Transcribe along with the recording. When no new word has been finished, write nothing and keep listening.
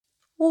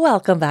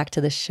Welcome back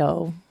to the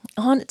show.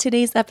 On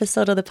today's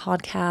episode of the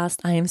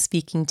podcast, I am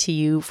speaking to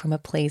you from a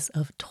place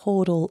of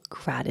total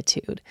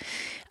gratitude.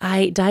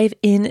 I dive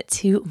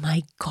into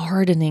my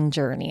gardening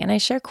journey and I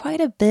share quite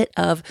a bit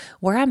of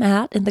where I'm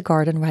at in the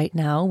garden right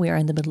now. We are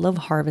in the middle of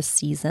harvest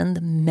season,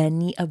 the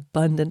many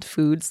abundant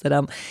foods that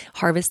I'm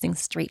harvesting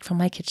straight from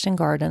my kitchen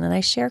garden. And I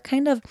share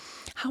kind of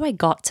how I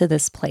got to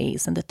this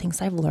place and the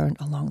things I've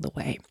learned along the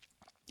way.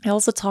 I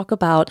also talk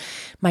about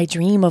my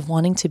dream of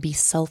wanting to be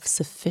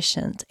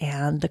self-sufficient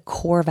and the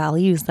core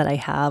values that I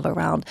have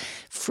around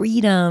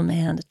freedom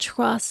and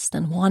trust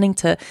and wanting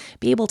to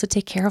be able to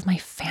take care of my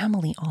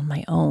family on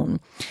my own.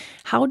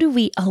 How do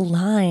we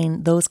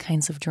align those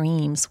kinds of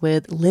dreams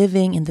with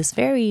living in this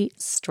very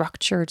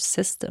structured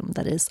system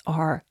that is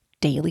our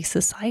daily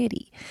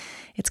society?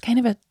 It's kind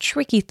of a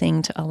tricky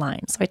thing to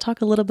align. So I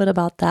talk a little bit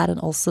about that and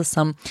also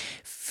some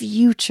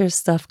future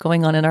stuff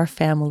going on in our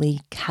family,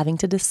 having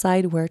to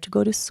decide where to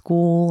go to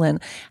school and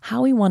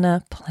how we want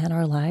to plan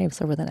our lives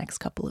over the next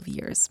couple of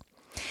years.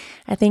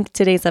 I think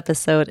today's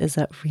episode is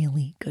a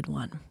really good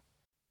one.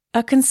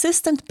 A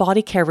consistent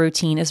body care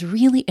routine is a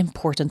really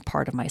important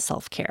part of my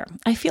self-care.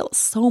 I feel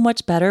so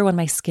much better when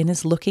my skin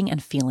is looking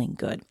and feeling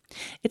good.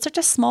 It's such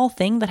a small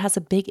thing that has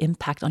a big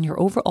impact on your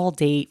overall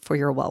day for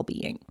your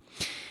well-being.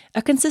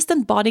 A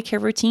consistent body care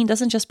routine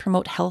doesn't just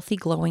promote healthy,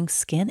 glowing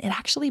skin, it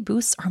actually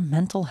boosts our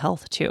mental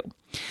health too.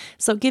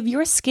 So give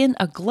your skin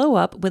a glow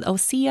up with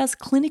Osea's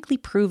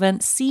clinically proven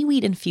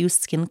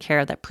seaweed-infused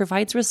skincare that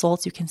provides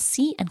results you can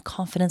see and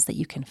confidence that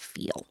you can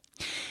feel.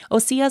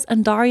 Osea's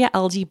Undaria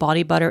algae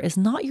body butter is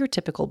not your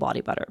typical body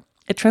butter.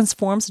 It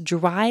transforms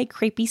dry,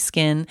 crepey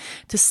skin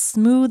to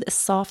smooth,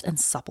 soft, and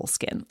supple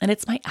skin, and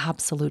it's my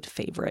absolute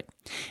favorite.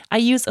 I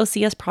use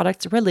Osea's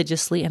products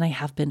religiously, and I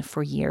have been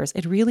for years.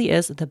 It really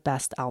is the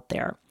best out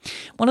there.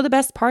 One of the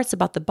best parts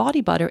about the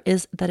body butter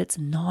is that it's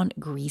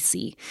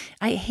non-greasy.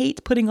 I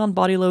hate putting on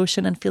body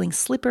lotion and feeling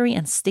slippery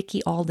and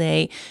sticky all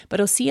day, but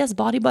Osea's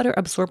body butter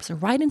absorbs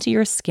right into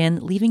your skin,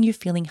 leaving you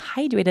feeling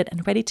hydrated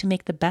and ready to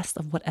make the best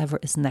of whatever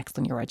is next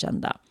on your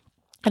agenda.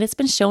 And it's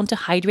been shown to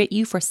hydrate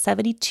you for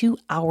 72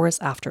 hours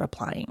after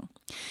applying.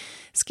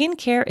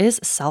 Skincare is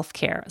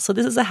self-care, so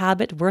this is a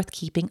habit worth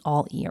keeping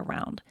all year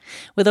round.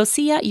 With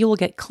Osea, you will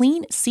get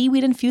clean,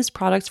 seaweed-infused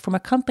products from a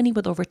company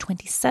with over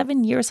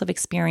 27 years of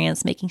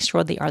experience, making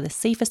sure they are the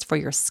safest for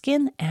your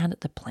skin and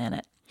the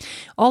planet.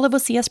 All of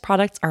Osea's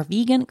products are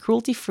vegan,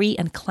 cruelty-free,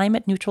 and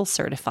climate-neutral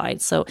certified,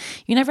 so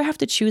you never have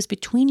to choose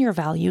between your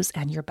values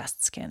and your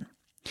best skin.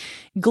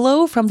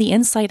 Glow from the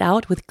inside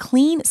out with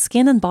clean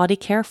skin and body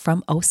care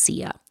from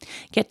Osea.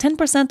 Get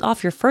 10%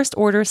 off your first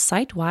order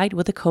site-wide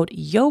with the code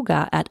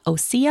YOGA at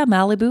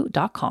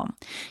OseaMalibu.com.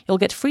 You'll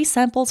get free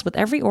samples with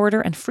every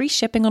order and free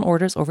shipping on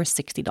orders over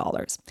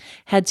 $60.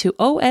 Head to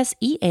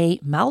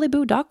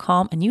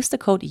OSEAMalibu.com and use the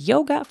code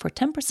YOGA for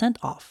 10%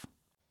 off.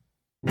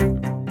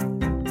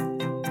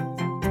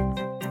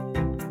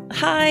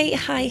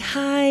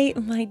 Hi,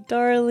 my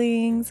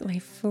darlings, my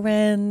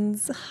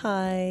friends.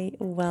 Hi,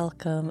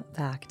 welcome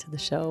back to the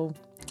show.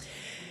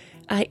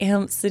 I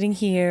am sitting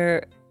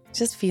here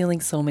just feeling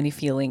so many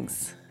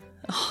feelings.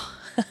 Oh,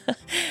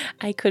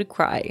 I could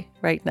cry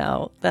right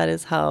now. That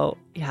is how,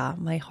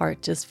 my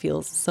heart just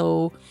feels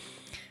so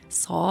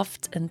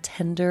soft and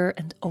tender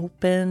and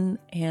open,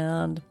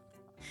 and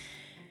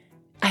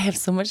I have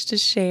so much to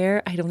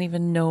share. I don't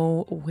even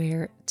know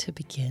where to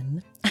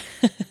begin.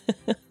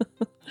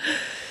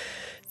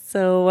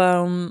 So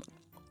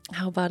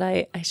how about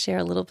I share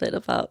a little bit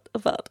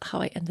about how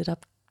I ended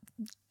up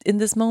in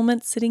this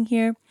moment sitting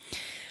here.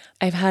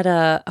 I've had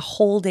a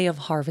whole day of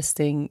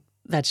harvesting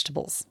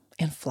vegetables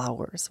and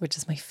flowers, which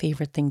is my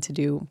favorite thing to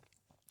do.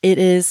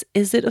 Is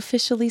it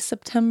officially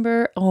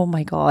September? Oh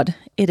my God,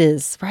 it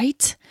is,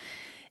 right?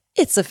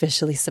 It's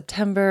officially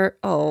September.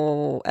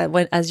 Oh,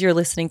 as you're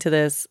listening to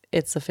this,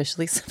 it's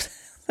officially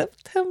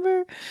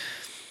September,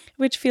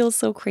 which feels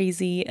so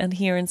crazy. And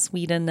here in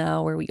Sweden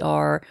now where we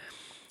are,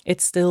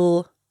 it's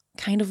still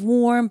kind of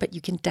warm, but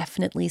you can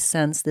definitely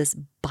sense this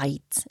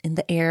bite in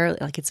the air.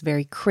 Like it's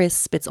very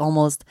crisp. It's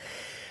almost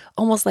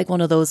like one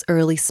of those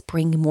early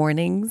spring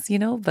mornings,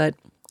 but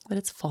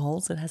it's fall.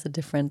 So it has a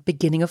different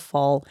beginning of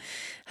fall,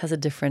 has a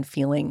different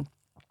feeling.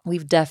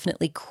 We've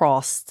definitely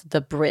crossed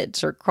the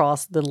bridge or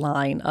crossed the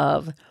line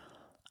of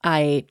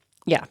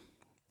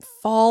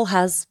fall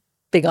has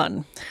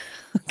begun.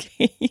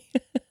 Okay.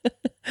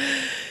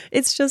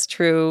 It's just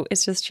true.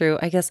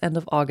 I guess end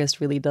of August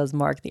really does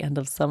mark the end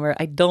of summer.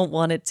 I don't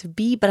want it to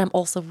be, but I'm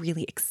also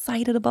really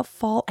excited about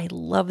fall. I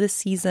love this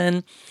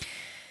season.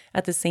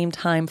 At the same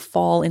time,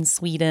 fall in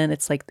Sweden,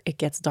 it's like it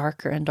gets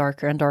darker and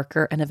darker and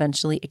darker, and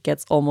eventually it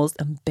gets almost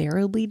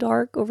unbearably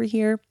dark over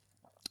here.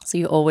 So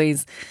you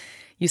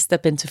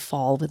step into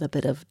fall with a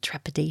bit of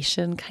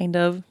trepidation, kind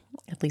of.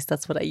 At least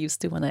that's what I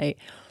used to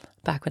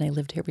back when I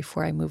lived here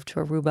before I moved to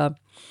Aruba,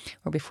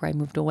 or before I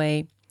moved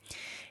away.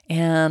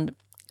 And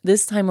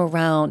this time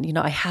around,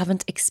 I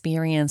haven't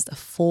experienced a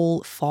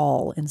full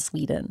fall in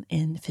Sweden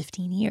in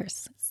 15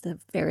 years. It's a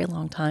very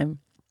long time.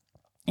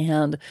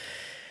 And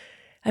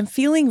I'm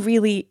feeling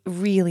really,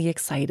 really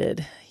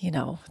excited.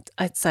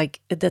 It's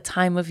like the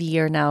time of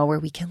year now where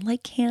we can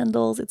light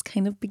candles. It's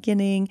kind of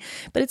beginning,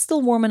 but it's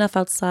still warm enough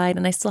outside.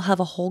 And I still have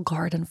a whole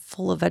garden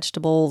full of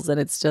vegetables. And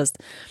it's just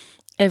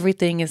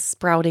everything is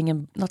sprouting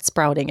and not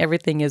sprouting.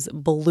 Everything is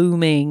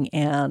blooming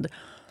and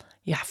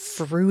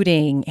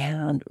fruiting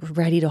and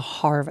ready to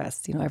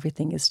harvest.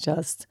 Everything is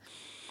just,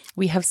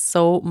 we have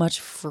so much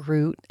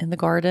fruit in the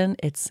garden.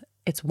 It's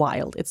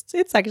wild.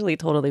 It's actually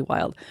totally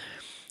wild.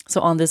 So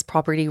on this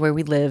property where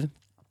we live,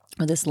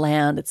 or this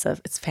land,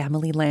 it's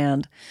family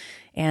land.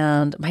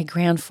 And my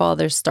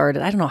grandfather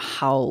started, I don't know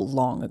how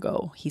long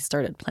ago, he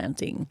started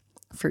planting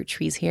fruit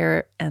trees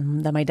here,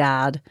 and then my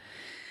dad.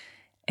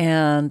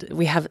 And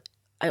we have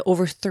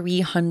over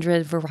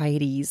 300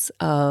 varieties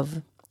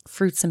of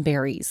fruits and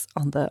berries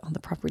on the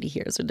property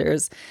here. So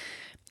there's,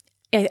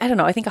 I don't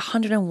know, I think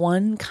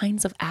 101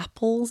 kinds of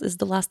apples is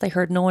the last I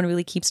heard. No one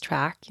really keeps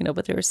track,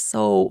 but there's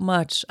so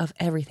much of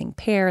everything.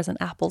 Pears and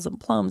apples and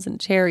plums and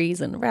cherries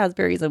and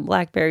raspberries and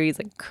blackberries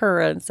and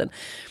currants and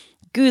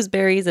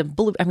gooseberries and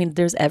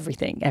there's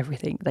everything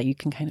that you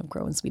can kind of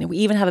grow in Sweden. We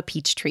even have a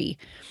peach tree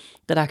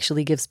that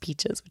actually gives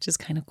peaches, which is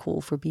kind of cool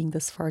for being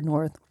this far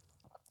north.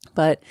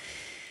 But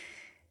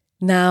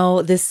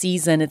now this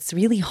season, it's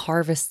really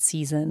harvest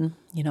season,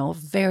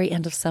 very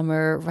end of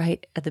summer,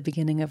 right at the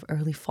beginning of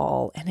early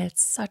fall. And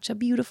it's such a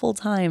beautiful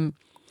time.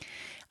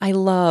 I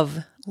love,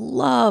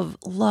 love,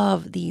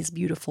 love these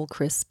beautiful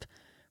crisp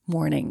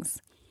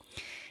mornings.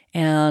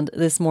 And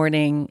this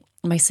morning,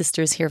 my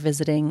sister's here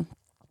visiting.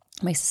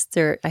 My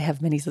sister, I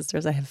have many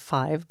sisters. I have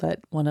 5, but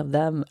one of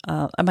them,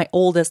 my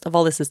oldest of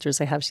all the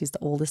sisters I have, she's the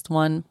oldest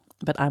one,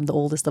 but I'm the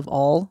oldest of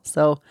all.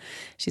 So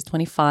she's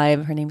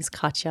 25. Her name is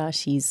Katja.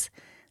 She's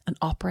an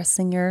opera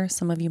singer.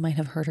 Some of you might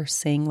have heard her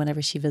sing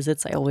whenever she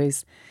visits. I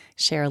always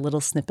share a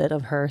little snippet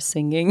of her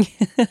singing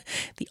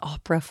the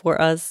opera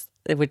for us,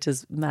 which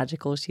is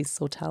magical. She's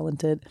so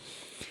talented.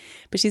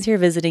 But she's here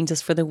visiting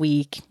just for the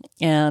week.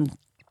 And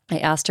I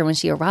asked her when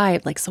she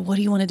arrived, so what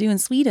do you want to do in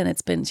Sweden?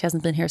 She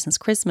hasn't been here since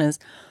Christmas.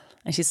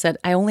 And she said,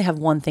 I only have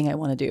one thing I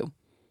want to do.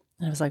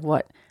 And I was like,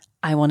 what?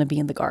 I want to be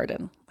in the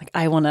garden.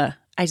 I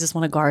just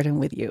want to garden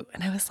with you.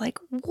 And I was like,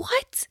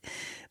 what?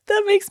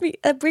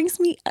 That brings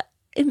me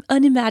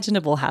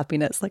unimaginable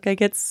happiness. I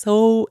get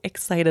so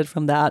excited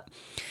from that.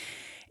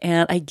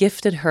 And I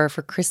gifted her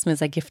for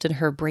Christmas,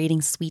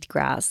 Braiding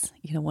Sweetgrass,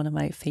 one of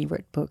my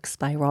favorite books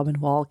by Robin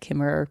Wall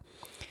Kimmerer.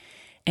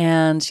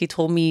 And she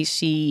told me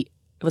it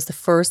was the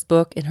first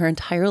book in her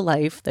entire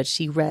life that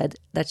she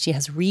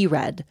has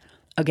reread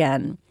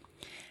again,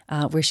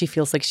 where she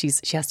feels like she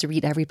has to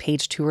read every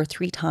page 2 or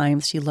 3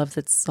 times. She loves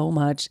it so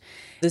much.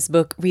 This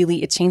book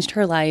really, it changed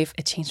her life.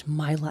 It changed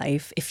my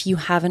life. If you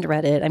haven't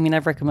read it,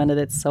 I've recommended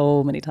it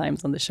so many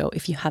times on the show.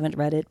 If you haven't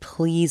read it,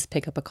 please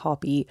pick up a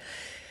copy.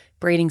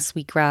 Braiding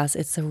Sweetgrass,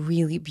 it's a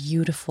really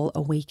beautiful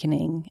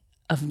awakening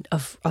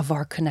of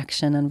our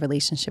connection and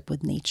relationship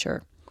with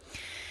nature.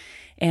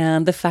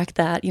 And the fact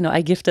that,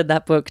 I gifted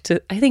that book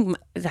to, I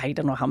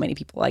don't know how many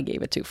people I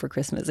gave it to for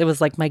Christmas. It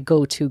was my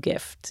go-to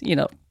gift,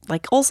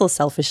 also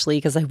selfishly,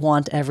 because I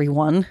want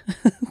everyone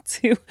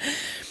to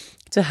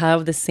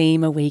have the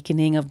same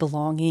awakening of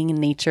belonging in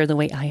nature the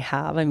way I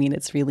have.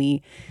 It's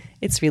really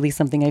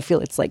something I feel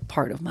it's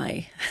part of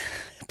my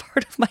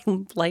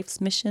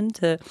life's mission,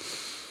 to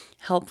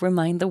help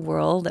remind the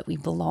world that we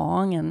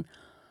belong and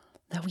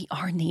that we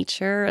are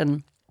nature.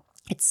 And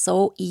it's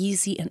so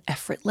easy and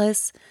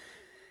effortless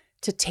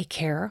to take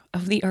care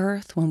of the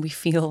earth when we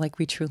feel like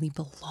we truly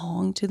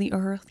belong to the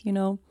earth,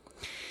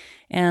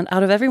 And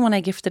out of everyone I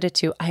gifted it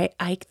to,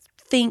 I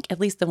think, at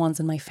least the ones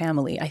in my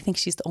family, I think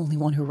she's the only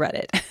one who read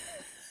it.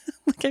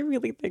 I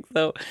really think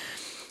so.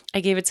 I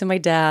gave it to my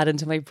dad and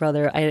to my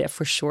brother.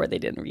 For sure they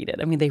didn't read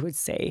it. They would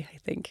say, I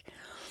think.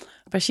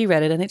 But she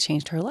read it and it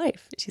changed her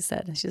life, she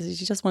said. And she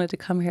just wanted to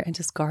come here and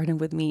just garden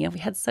with me. And we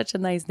had such a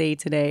nice day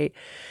today,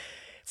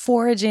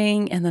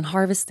 foraging and then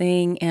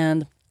harvesting.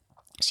 And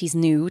she's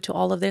new to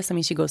all of this.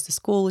 She goes to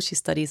school. She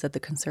studies at the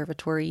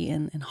conservatory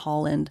in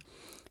Holland.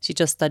 She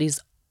just studies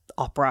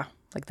opera.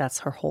 That's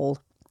her whole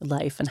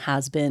life and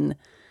has been.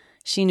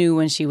 She knew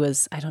when she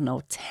was,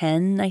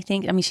 10, I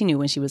think. She knew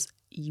when she was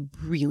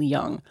really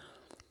young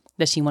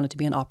that she wanted to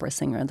be an opera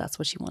singer, and that's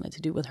what she wanted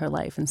to do with her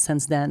life. And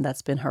since then,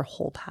 that's been her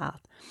whole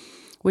path,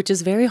 which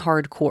is very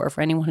hardcore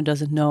for anyone who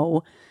doesn't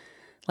know.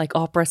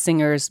 Opera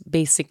singers,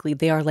 basically,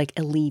 they are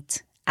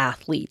elite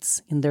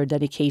athletes in their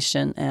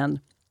dedication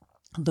and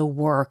the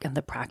work and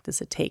the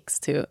practice it takes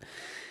to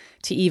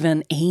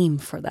even aim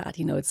for that.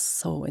 It's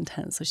so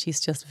intense. So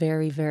she's just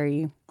very,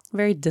 very,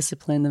 very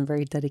disciplined and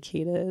very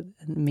dedicated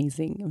and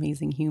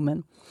amazing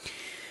human.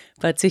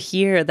 But to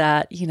hear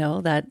that,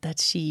 that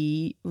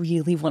she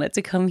really wanted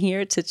to come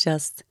here to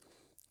just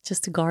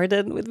to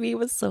garden with me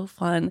was so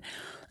fun.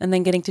 And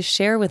then getting to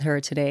share with her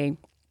today,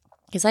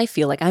 because I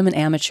feel like I'm an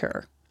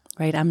amateur,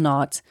 right? I'm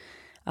not,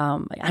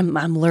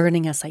 I'm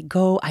learning as I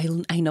go.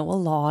 I know a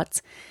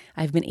lot.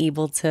 I've been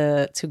able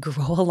to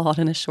grow a lot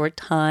in a short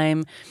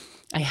time.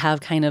 I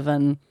have kind of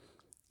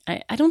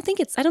I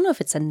don't know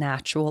if it's a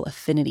natural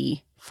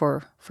affinity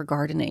for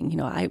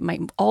gardening.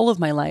 All of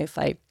my life,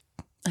 I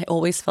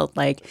always felt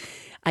like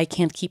I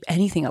can't keep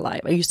anything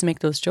alive. I used to make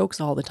those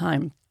jokes all the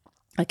time.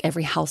 Like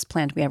every house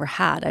plant we ever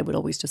had, I would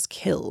always just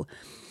kill.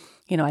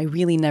 I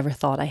really never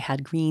thought I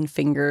had green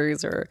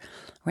fingers or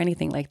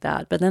anything like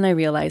that. But then I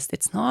realized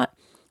it's not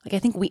like, I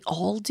think we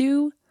all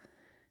do.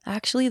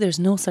 Actually, there's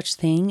no such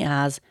thing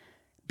as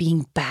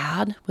being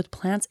bad with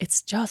plants.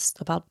 It's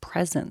just about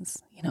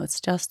presence.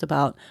 It's just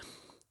about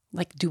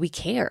like, do we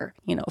care?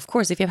 Of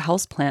course, if you have a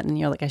house plant and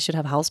you're like, I should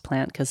have a house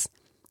plant because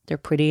they're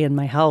pretty in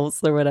my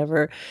house or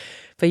whatever,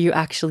 but you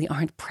actually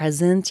aren't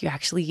present. You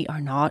actually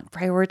are not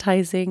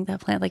prioritizing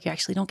that plant. Like you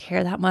actually don't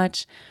care that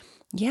much.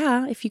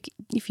 Yeah, if you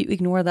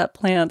ignore that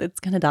plant, it's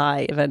going to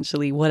die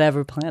eventually,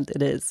 whatever plant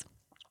it is.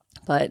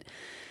 But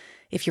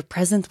if you're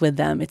present with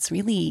them, it's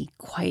really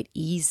quite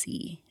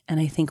easy.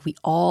 And I think we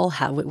all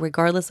have it,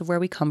 regardless of where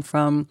we come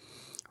from,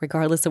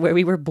 regardless of where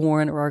we were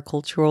born or our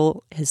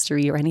cultural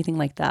history or anything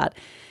like that.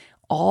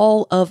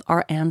 All of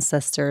our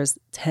ancestors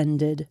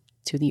tended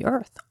to the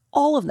earth.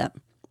 All of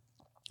them.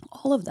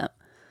 All of them.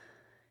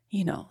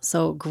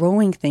 So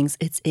growing things,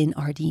 it's in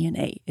our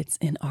DNA. It's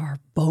in our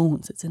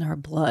bones. It's in our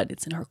blood.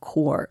 It's in our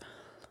core.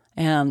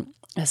 And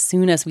as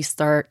soon as we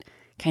start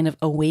kind of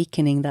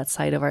awakening that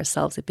side of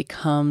ourselves, it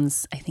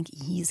becomes, I think,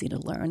 easy to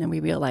learn. And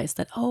we realize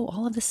that,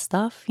 all of this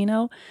stuff,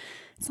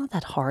 it's not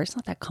that hard. It's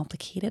not that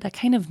complicated. I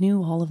kind of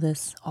knew all of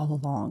this all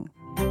along.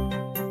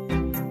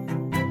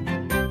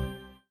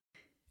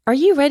 Are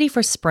you ready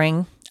for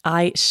spring?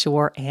 I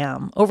sure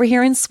am. Over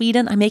here in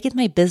Sweden, I make it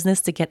my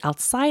business to get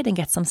outside and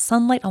get some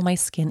sunlight on my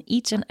skin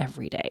each and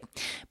every day.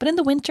 But in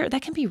the winter,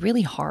 that can be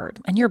really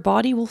hard, and your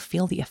body will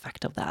feel the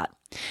effect of that.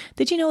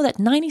 Did you know that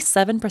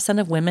 97%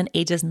 of women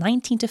ages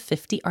 19 to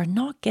 50 are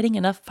not getting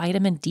enough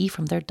vitamin D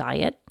from their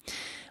diet?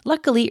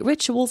 Luckily,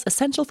 Ritual's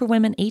Essential for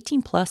Women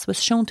 18 Plus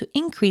was shown to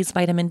increase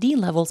vitamin D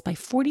levels by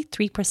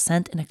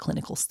 43% in a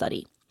clinical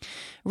study.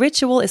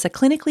 Ritual is a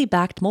clinically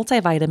backed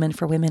multivitamin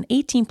for women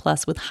 18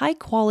 plus with high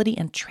quality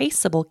and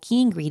traceable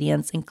key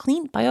ingredients in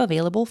clean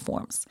bioavailable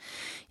forms.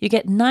 You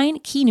get 9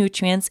 key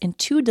nutrients in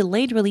 2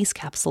 delayed release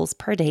capsules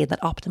per day that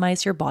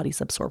optimize your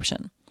body's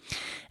absorption.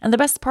 And the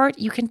best part,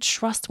 you can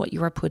trust what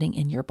you are putting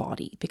in your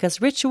body because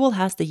Ritual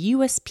has the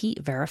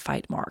USP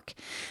verified mark.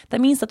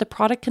 That means that the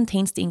product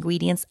contains the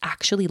ingredients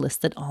actually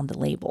listed on the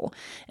label.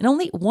 And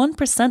only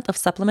 1% of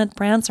supplement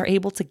brands are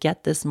able to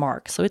get this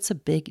mark, so it's a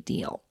big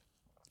deal.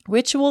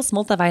 Ritual's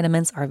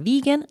multivitamins are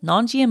vegan,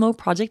 non-GMO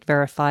project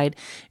verified,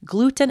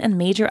 gluten and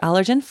major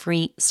allergen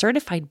free,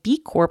 certified B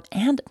Corp,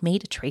 and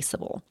made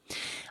traceable.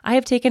 I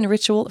have taken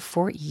Ritual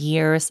for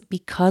years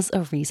because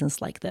of reasons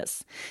like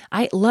this.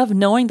 I love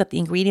knowing that the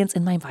ingredients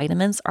in my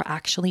vitamins are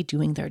actually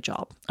doing their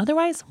job.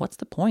 Otherwise, what's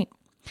the point?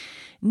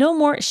 No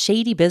more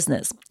shady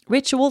business.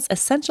 Ritual's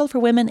Essential for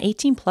Women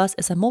 18 Plus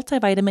is a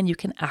multivitamin you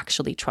can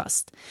actually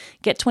trust.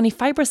 Get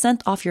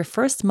 25% off your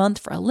first month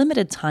for a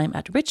limited time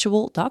at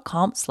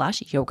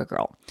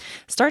ritual.com/yogagirl.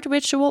 Start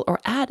Ritual or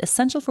add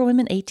Essential for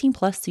Women 18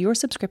 Plus to your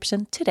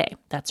subscription today.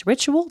 That's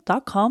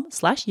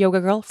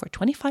ritual.com/yogagirl for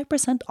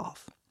 25%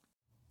 off.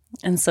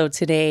 And so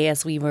today,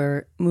 as we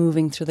were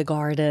moving through the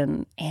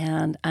garden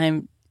and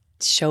I'm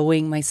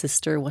showing my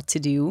sister what to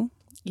do,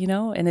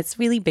 and it's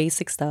really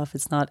basic stuff.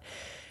 It's not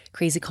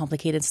crazy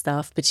complicated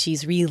stuff, but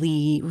she's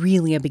really,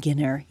 really a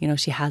beginner.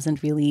 She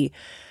hasn't really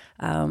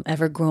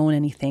ever grown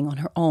anything on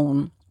her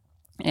own.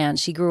 And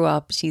she grew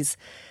up, she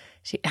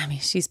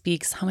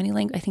speaks how many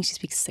languages? I think she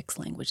speaks 6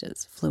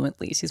 languages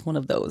fluently. She's one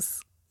of those.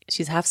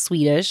 She's half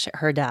Swedish.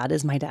 Her dad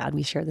is my dad.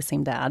 We share the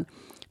same dad.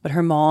 But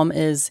her mom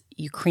is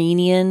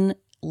Ukrainian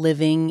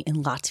living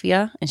in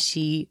Latvia. And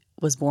she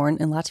was born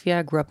in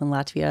Latvia, grew up in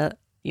Latvia,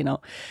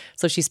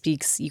 So she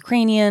speaks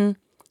Ukrainian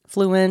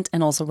fluent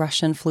and also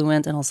Russian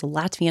fluent and also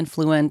Latvian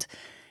fluent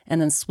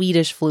and then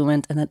Swedish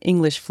fluent and then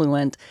English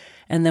fluent.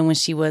 And then when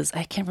she was,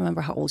 I can't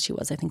remember how old she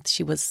was. I think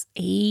she was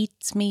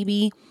 8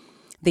 maybe.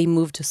 They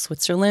moved to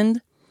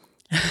Switzerland.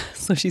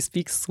 So she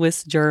speaks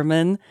Swiss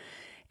German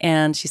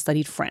and she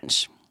studied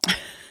French.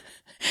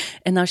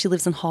 And now she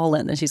lives in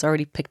Holland and she's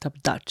already picked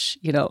up Dutch,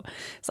 So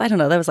I don't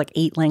know, that was like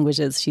 8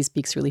 languages she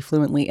speaks really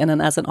fluently. And then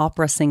as an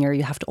opera singer,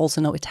 you have to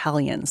also know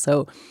Italian.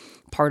 So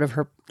part of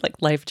her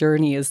life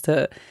journey is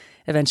to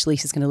eventually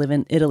she's going to live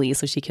in Italy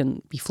so she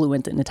can be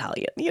fluent in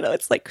Italian.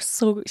 It's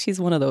so she's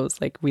one of those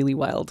really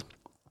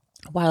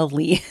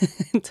wildly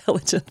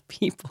intelligent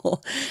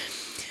people.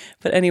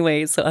 But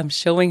anyway, so I'm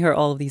showing her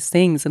all of these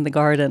things in the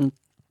garden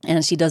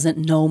and she doesn't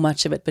know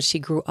much of it, but she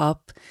grew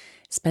up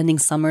spending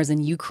summers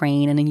in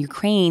Ukraine. And in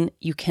Ukraine,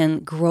 you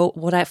can grow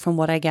from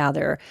what I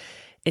gather,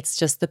 it's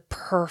just the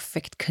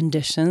perfect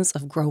conditions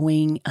of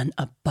growing an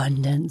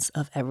abundance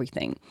of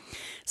everything.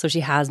 So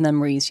she has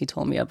memories she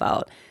told me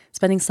about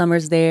spending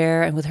summers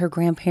there and with her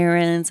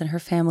grandparents and her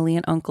family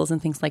and uncles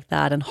and things like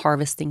that and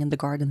harvesting in the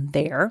garden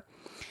there.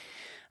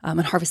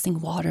 And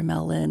harvesting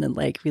watermelon and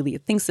really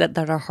things that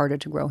are harder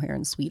to grow here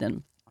in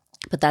Sweden.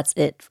 But that's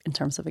it in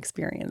terms of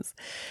experience.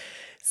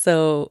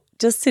 So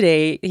just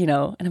today,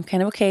 and I'm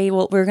kind of, okay,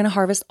 well, we're going to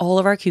harvest all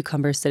of our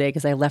cucumbers today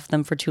because I left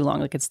them for too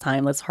long. It's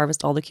time. Let's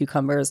harvest all the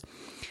cucumbers.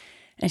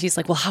 And she's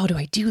like, well, how do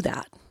I do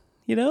that?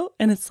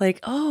 And it's like,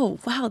 oh,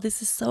 wow,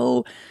 this is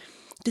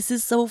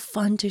so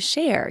fun to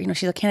share.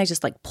 She's like, can I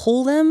just like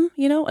pull them,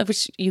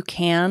 which you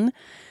can.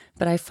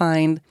 But I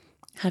find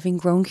having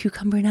grown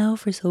cucumber now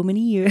for so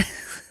many years,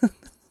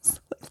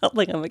 it's not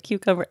like I'm a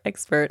cucumber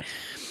expert,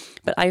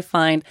 but I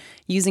find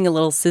using a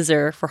little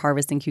scissor for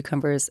harvesting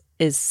cucumbers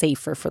is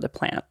safer for the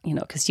plant,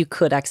 because you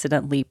could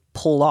accidentally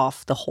pull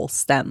off the whole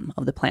stem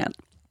of the plant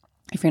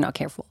if you're not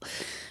careful.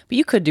 But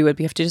you could do it, but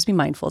you have to just be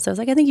mindful. So I was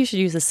like, I think you should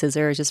use a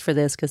scissor just for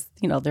this because,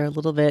 they're a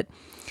little bit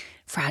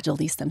fragile,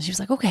 these stems. She was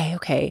like,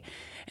 okay.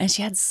 And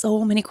she had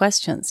so many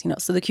questions,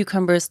 So the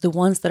cucumbers, the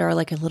ones that are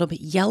like a little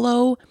bit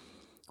yellow,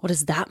 what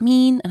does that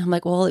mean? And I'm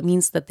like, well, it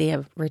means that they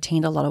have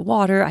retained a lot of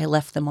water. I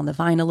left them on the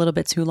vine a little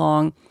bit too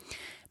long.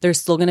 They're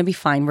still going to be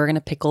fine. We're going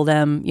to pickle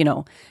them,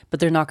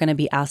 but they're not going to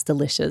be as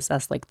delicious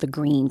as like the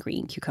green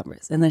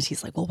cucumbers. And then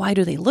she's like, well, why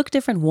do they look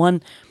different?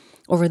 One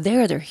over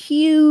there, they're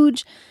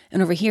huge.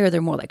 And over here,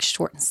 they're more like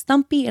short and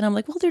stumpy. And I'm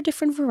like, well, they're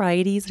different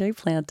varieties that I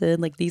planted.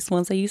 Like these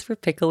ones I use for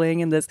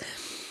pickling and this.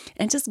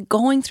 And just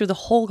going through the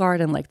whole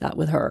garden like that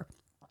with her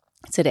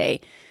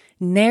today,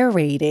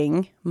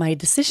 narrating my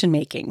decision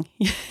making,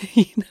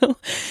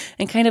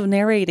 and kind of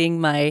narrating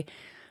my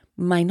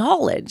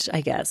knowledge,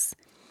 I guess.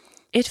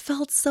 It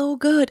felt so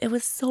good. It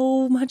was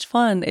so much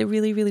fun. It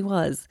really, really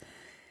was.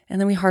 And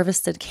then we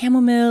harvested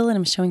chamomile, and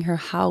I'm showing her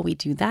how we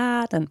do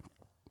that and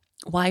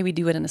why we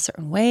do it in a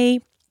certain way.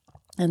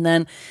 And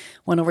then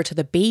went over to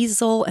the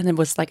basil, and it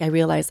was like I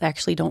realized I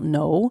actually don't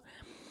know.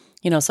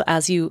 So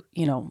as you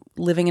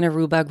living in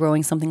Aruba,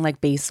 growing something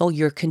like basil,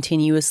 you're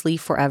continuously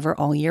forever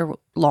all year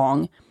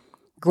long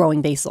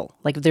growing basil.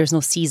 Like there's no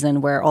season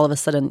where all of a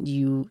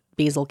sudden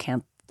basil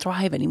can't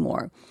thrive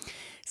anymore.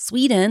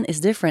 Sweden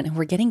is different, and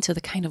we're getting to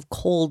the kind of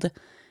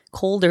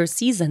colder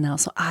season now.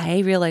 So I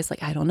realized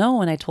I don't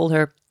know. And I told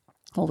her,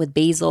 well, with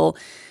basil,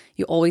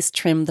 you always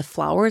trim the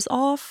flowers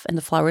off, and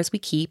the flowers we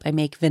keep. I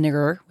make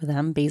vinegar with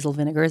them. Basil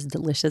vinegar is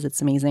delicious.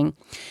 It's amazing.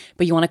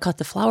 But you want to cut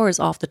the flowers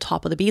off the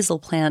top of the basil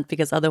plant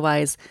because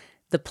otherwise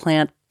the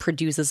plant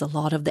produces a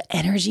lot of the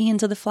energy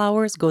into the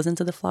flowers, goes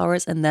into the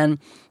flowers, and then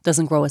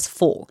doesn't grow as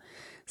full.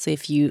 So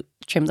if you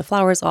trim the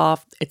flowers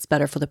off, it's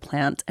better for the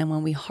plant. And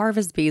when we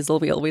harvest basil,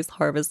 we always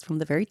harvest from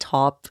the very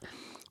top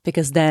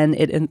because then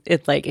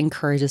it like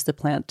encourages the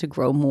plant to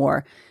grow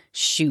more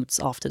shoots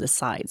off to the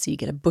side. So you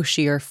get a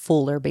bushier,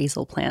 fuller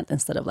basil plant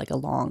instead of like a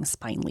long,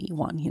 spiny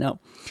one,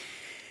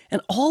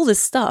 And all this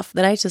stuff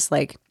that I just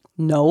like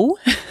know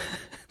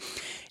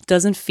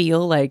doesn't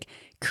feel like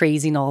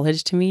crazy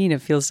knowledge to me. And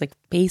it feels like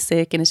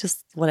basic, and it's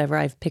just whatever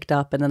I've picked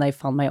up. And then I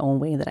found my own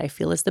way that I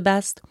feel is the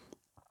best.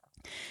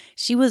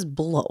 She was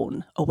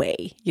blown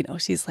away.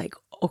 She's like,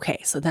 okay,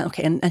 so then,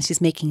 okay. And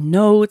she's making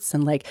notes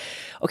and like,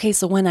 okay,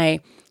 so when I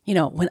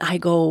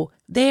go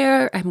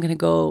there, I'm going to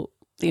go,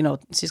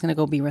 she's going to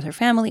go be with her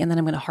family, and then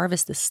I'm going to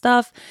harvest this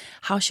stuff.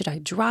 How should I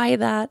dry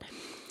that?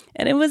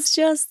 And it was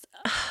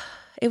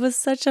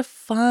such a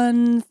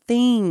fun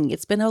thing.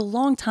 It's been a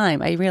long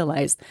time, I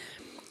realized,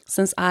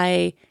 since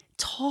I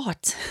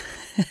taught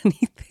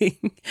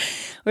anything,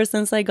 or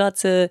since I got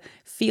to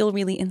feel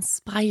really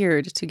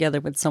inspired together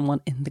with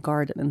someone in the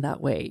garden in that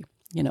way,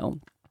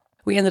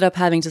 We ended up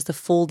having just a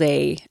full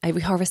day.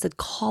 We harvested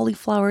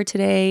cauliflower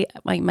today.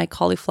 My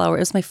cauliflower,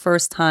 it was my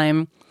first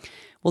time.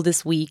 Well,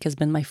 this week has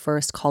been my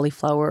first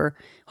cauliflower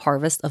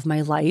harvest of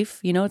my life.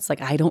 It's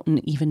like, I don't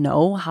even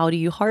know. How do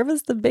you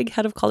harvest a big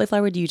head of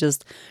cauliflower? Do you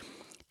just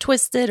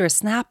twist it or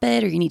snap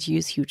it, or you need to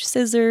use huge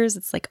scissors?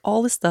 It's like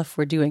all the stuff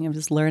we're doing. I'm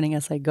just learning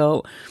as I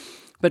go.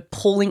 But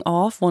pulling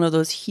off one of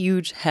those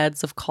huge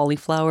heads of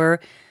cauliflower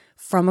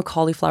from a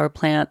cauliflower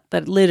plant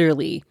that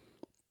literally,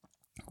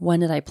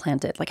 when did I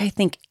plant it? Like I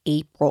think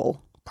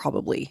April,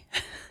 probably.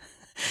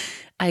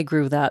 I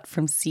grew that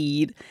from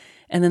seed.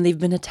 And then they've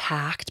been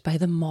attacked by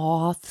the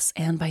moths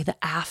and by the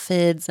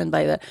aphids and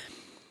by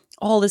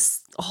all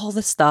this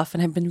stuff.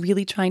 And I've been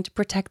really trying to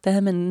protect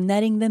them and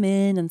netting them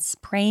in and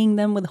spraying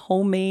them with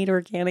homemade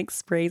organic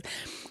sprays.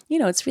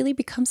 It's really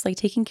becomes like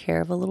taking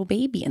care of a little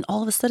baby. And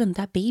all of a sudden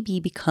that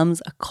baby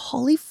becomes a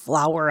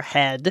cauliflower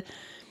head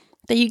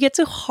that you get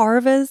to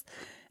harvest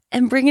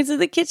and bring into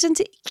the kitchen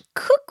to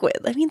cook with.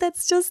 I mean,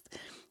 that's just,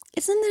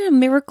 isn't it a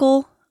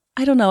miracle?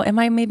 I don't know.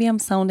 Maybe I'm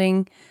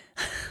sounding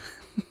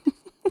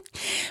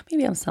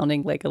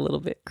like a little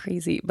bit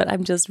crazy, but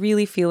I'm just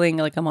really feeling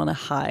like I'm on a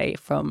high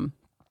from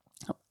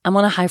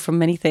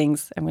many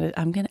things.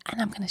 I'm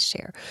gonna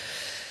share.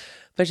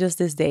 But just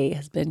this day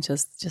has been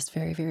just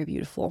very, very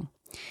beautiful.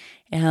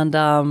 And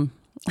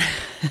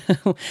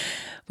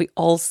we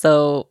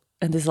also,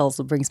 and this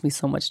also brings me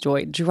so much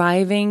joy,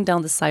 driving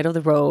down the side of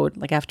the road,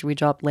 like after we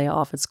dropped Leia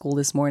off at school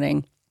this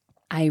morning,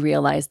 I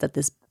realized that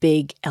this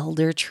big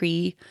elder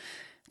tree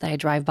that I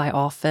drive by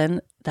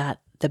often,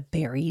 that the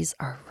berries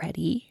are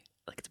ready,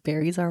 like the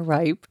berries are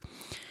ripe.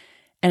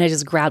 And I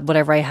just grabbed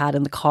whatever I had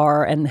in the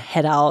car and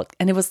head out.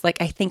 And it was like,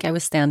 I think I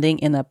was standing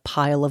in a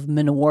pile of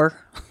manure.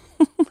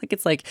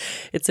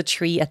 It's a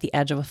tree at the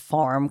edge of a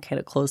farm, kind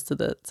of close to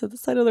the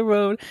side of the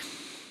road.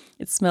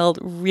 It smelled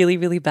really,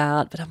 really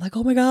bad, but I'm like,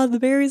 oh my God, the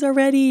berries are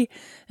ready.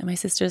 And my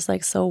sister's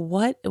like, so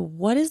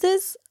what is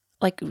this?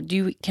 Like,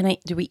 do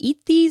we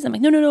eat these? I'm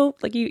like, no.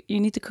 Like you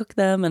need to cook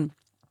them. And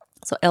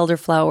so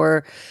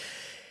elderflower,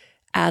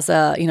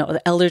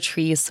 the elder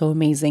tree is so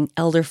amazing.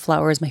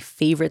 Elderflower is my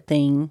favorite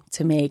thing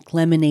to make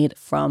lemonade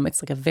from.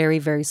 It's like a very,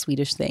 very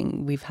Swedish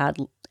thing. We've had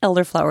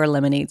elderflower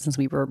lemonade since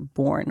we were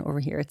born over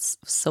here. It's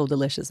so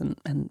delicious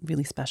and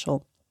really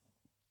special.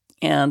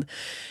 And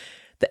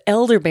the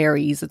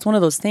elderberries, it's one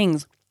of those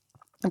things.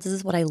 And this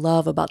is what I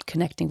love about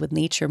connecting with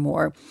nature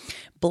more.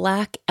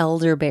 Black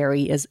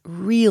elderberry is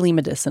really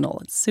medicinal.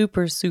 It's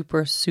super,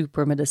 super,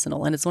 super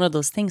medicinal. And it's one of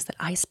those things that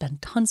I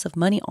spend tons of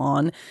money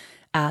on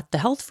at the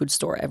health food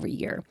store every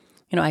year.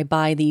 I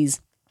buy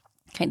these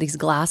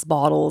glass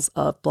bottles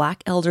of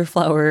black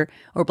elderflower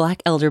or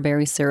black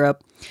elderberry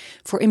syrup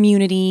for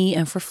immunity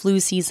and for flu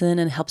season,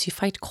 and helps you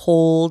fight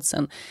colds.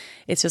 And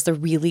it's just a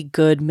really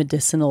good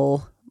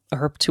medicinal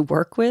herb to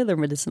work with, or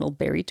medicinal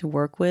berry to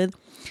work with.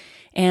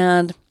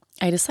 And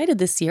I decided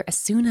this year, as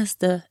soon as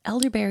the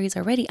elderberries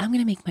are ready, I'm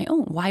going to make my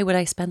own. Why would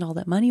I spend all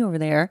that money over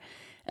there?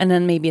 And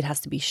then maybe it has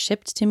to be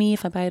shipped to me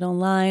if I buy it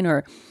online,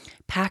 or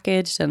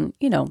packaged. And,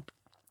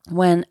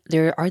 when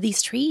there are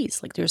these trees,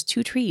 like there's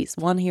 2 trees,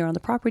 one here on the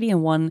property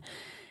and one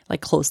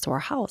like close to our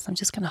house, I'm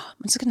just gonna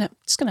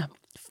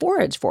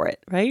forage for it,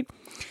 right?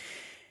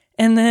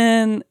 And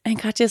then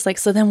Katya's like,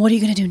 so then what are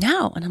you gonna do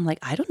now? And I'm like,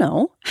 I don't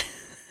know.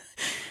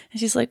 And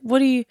she's like, what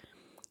do you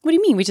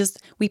mean?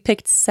 We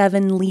picked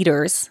 7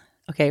 liters,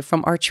 okay,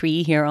 from our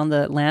tree here on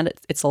the land.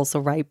 It's also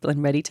ripe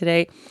and ready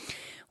today.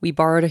 We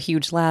borrowed a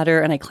huge ladder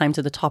and I climbed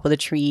to the top of the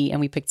tree and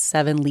we picked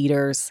 7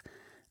 liters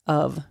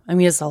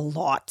it's a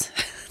lot.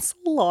 It's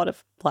a lot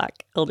of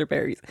black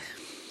elderberries.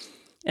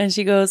 And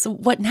she goes,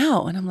 what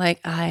now? And I'm like,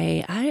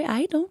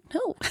 I don't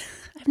know.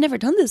 I've never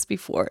done this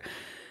before.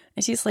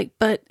 And she's like,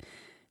 but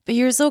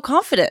you're so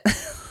confident.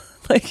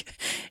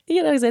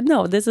 I said,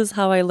 no, this is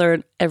how I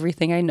learn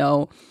everything I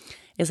know,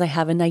 is I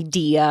have an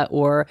idea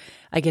or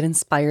I get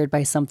inspired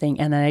by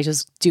something and then I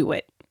just do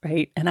it.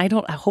 Right. And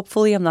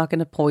hopefully I'm not going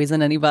to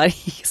poison anybody.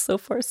 So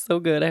far, so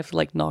good. I have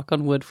to knock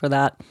on wood for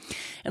that.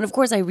 And of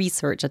course I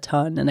research a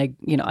ton, and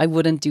I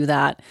wouldn't do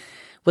that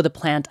with a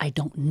plant I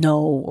don't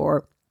know,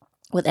 or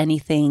with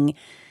anything.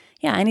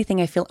 Yeah. Anything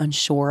I feel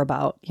unsure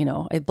about,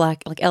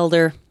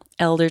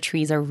 elder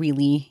trees are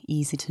really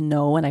easy to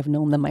know, and I've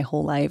known them my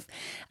whole life.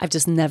 I've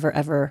just never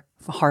ever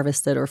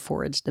harvested or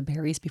foraged the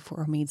berries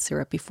before or made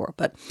syrup before.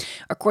 But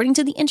according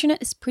to the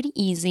internet, it's pretty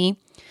easy.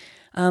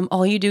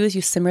 All you do is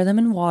you simmer them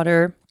in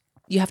water.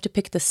 You have to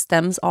pick the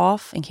stems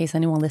off, in case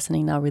anyone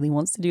listening now really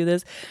wants to do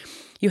this.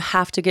 You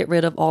have to get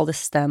rid of all the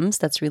stems.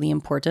 That's really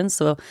important.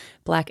 So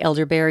black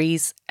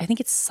elderberries, I think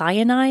it's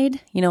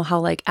cyanide. You know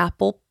how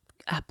apple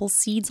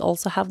seeds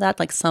also have that?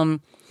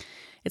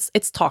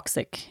 It's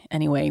toxic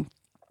anyway.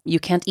 You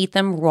can't eat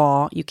them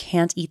raw. You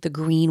can't eat the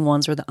green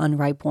ones or the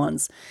unripe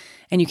ones.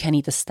 And you can't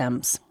eat the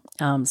stems.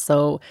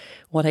 So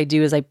what I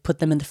do is I put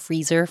them in the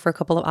freezer for a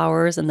couple of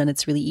hours, and then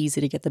it's really easy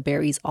to get the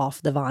berries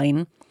off the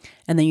vine.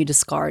 And then you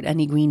discard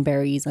any green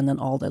berries and then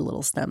all the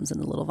little stems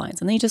and the little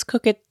vines. And then you just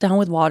cook it down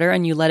with water,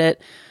 and you let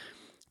it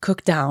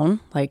cook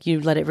down, you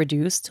let it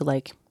reduce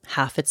to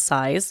half its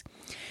size.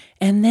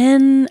 And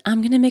then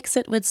I'm going to mix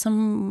it with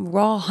some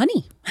raw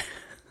honey.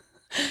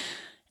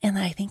 And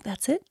I think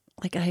that's it.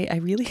 I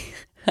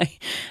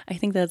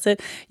think that's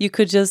it. You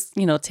could just,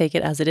 take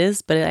it as it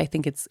is, but I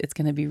think it's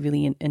going to be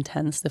really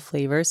intense, the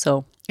flavor.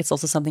 So it's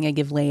also something I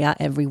give Leia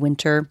every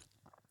winter.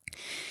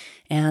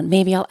 And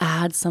maybe I'll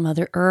add some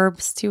other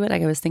herbs to it.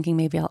 I was thinking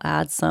maybe I'll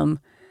add some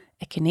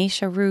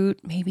echinacea root,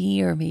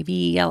 or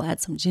maybe I'll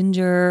add some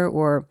ginger,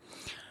 or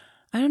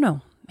I don't know,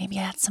 maybe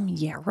add some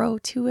yarrow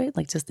to it,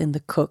 just in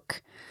the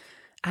cook.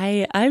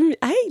 I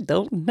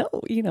don't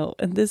know,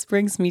 and this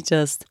brings me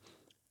just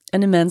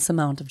an immense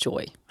amount of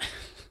joy.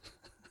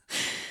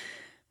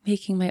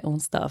 Making my own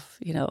stuff,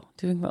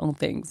 doing my own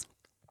things.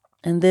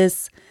 And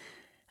this,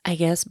 I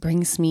guess,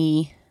 brings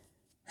me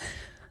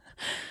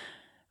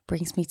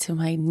to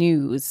my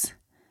news.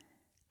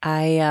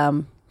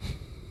 I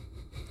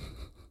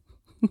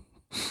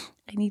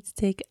need to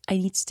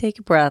take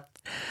a breath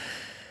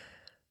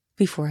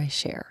before I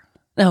share.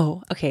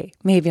 No, okay,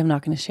 maybe I'm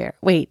not going to share.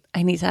 Wait,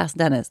 I need to ask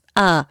Dennis.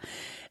 I'm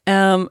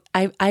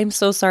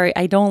so sorry.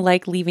 I don't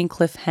like leaving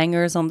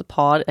cliffhangers on the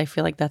pod. I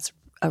feel like that's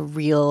a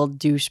real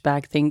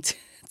douchebag thing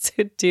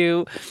to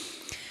do.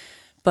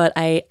 But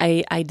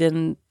I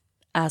didn't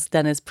ask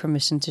Dennis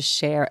permission to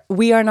share.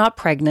 We are not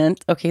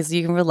pregnant. Okay, so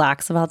you can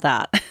relax about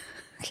that.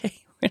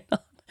 Okay, we're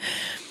not.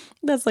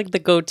 That's the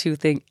go-to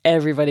thing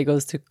everybody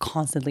goes to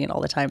constantly and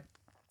all the time.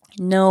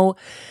 No,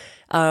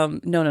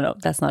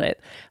 that's not it.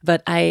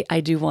 But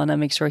I do want to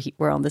make sure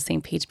we're on the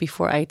same page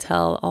before I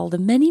tell all the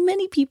many,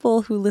 many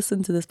people who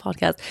listen to this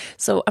podcast.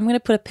 So I'm going to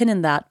put a pin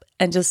in that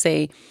and just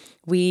say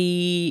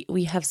we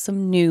have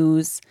some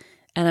news,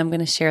 and I'm going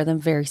to share them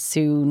very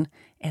soon.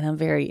 And I'm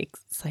very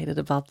excited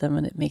about them,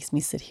 and it makes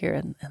me sit here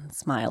and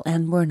smile.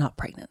 And we're not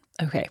pregnant.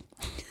 Okay.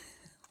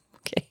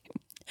 Okay.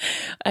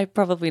 I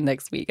probably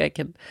next week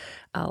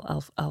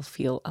I'll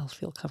feel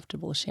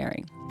comfortable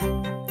sharing.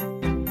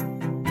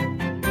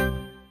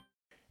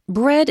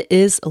 Bread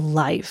is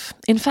life.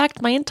 In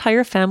fact, my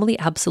entire family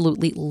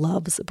absolutely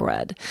loves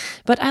bread.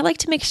 But I like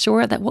to make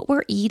sure that what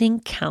we're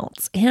eating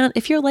counts. And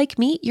if you're like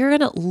me, you're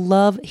going to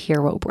love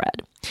Hero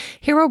Bread.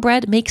 Hero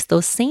Bread makes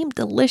those same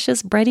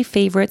delicious bready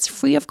favorites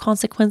free of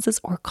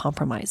consequences or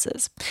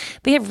compromises.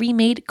 They have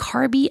remade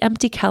carby,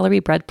 empty calorie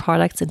bread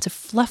products into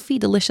fluffy,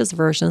 delicious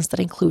versions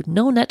that include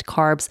no net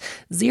carbs,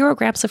 0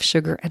 grams of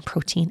sugar, and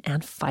protein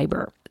and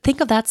fiber. Think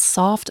of that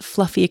soft,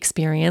 fluffy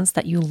experience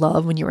that you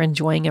love when you're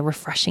enjoying a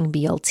refreshing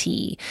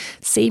BLT,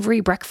 savory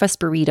breakfast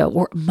burrito,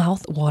 or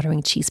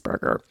mouth-watering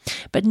cheeseburger.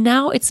 But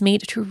now it's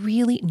made to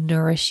really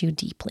nourish you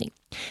deeply.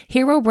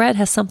 Hero Bread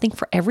has something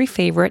for every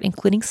favorite,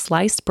 including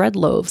sliced bread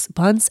loaves,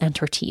 buns, and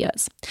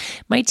tortillas.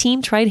 My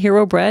team tried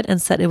Hero Bread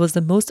and said it was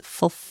the most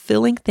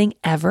fulfilling thing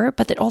ever,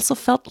 but it also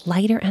felt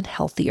lighter and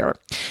healthier.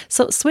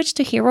 So switch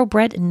to Hero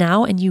Bread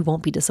now and you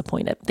won't be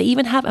disappointed. They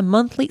even have a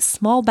monthly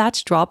small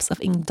batch drops of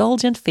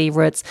indulgent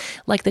favorites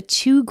like the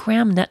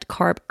 2-gram net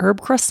carb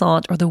herb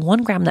croissant or the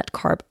 1-gram net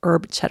carb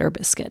herb cheddar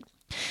biscuit.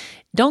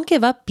 Don't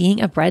give up being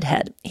a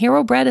breadhead.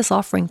 Hero Bread is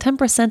offering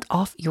 10%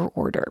 off your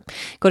order.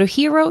 Go to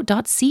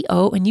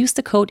hero.co and use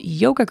the code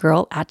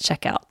YogaGirl at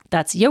checkout.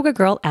 That's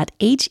YogaGirl at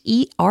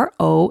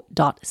HERO.co.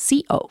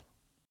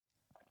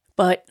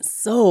 But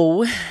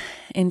so,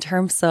 in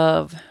terms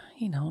of,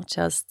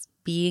 just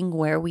being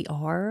where we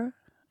are,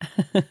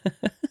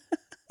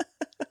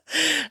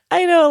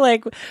 I know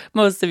like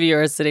most of you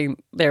are sitting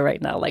there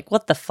right now like,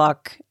 what the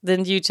fuck?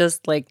 Didn't you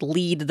just like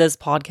lead this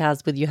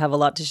podcast with you have a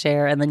lot to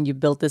share and then you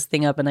built this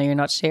thing up and now you're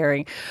not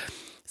sharing?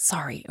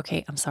 Sorry.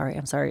 Okay. I'm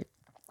sorry.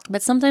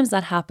 But sometimes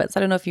that happens. I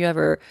don't know if you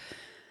ever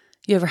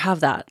have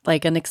that,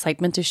 like an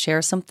excitement to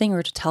share something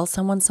or to tell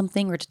someone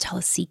something or to tell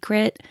a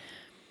secret.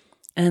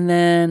 And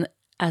then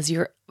as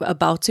you're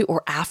about to,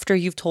 or after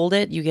you've told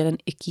it, you get an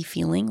icky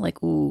feeling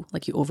like, ooh,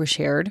 like you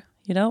overshared.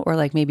 Or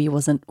like maybe it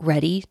wasn't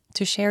ready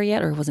to share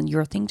yet, or it wasn't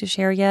your thing to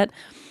share yet.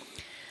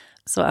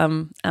 So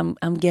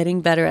I'm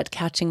getting better at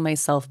catching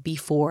myself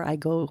before I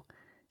go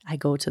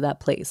to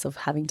that place of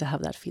having to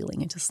have that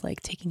feeling and just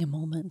like taking a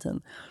moment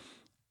and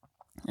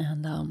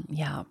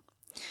yeah.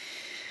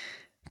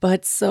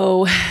 But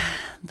so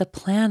the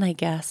plan, I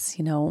guess,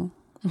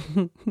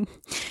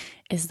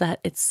 is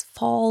that it's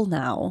fall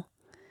now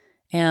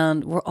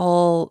and we're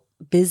all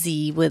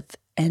busy with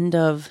end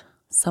of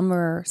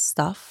summer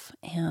stuff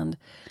and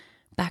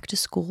back to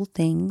school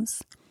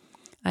things.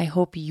 I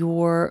hope I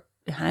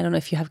don't know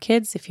if you have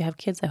kids. If you have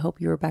kids, I hope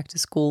your back to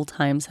school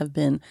times have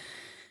been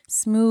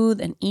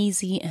smooth and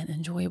easy and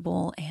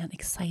enjoyable and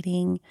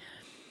exciting.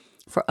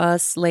 For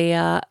us,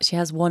 Leia, she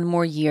has one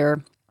more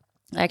year.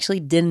 I actually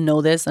didn't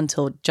know this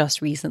until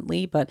just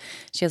recently, but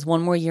she has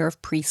one more year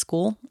of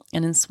preschool.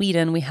 And in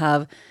Sweden, we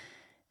have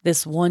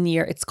this 1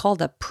 year, it's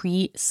called a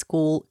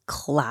preschool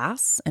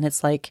class. And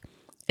it's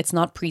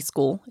not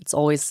preschool. It's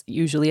always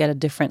usually at a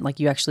different,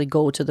 like you actually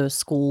go to the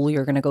school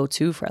you're going to go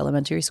to for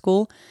elementary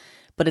school,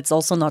 but it's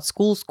also not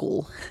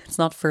school. It's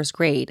not first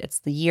grade. It's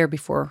the year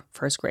before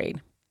first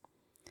grade.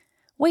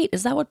 Wait,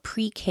 is that what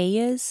pre-K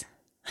is?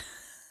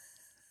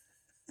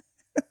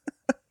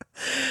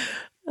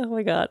 Oh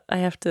my God. I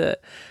have to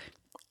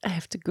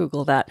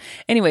Google that.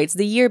 Anyway, it's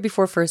the year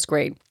before first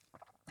grade.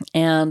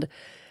 And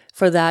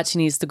for that, she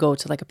needs to go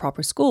to like a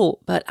proper school.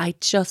 But I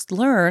just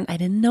learned, I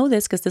didn't know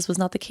this because this was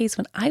not the case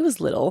when I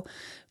was little,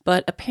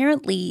 but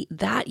apparently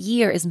that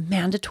year is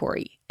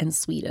mandatory in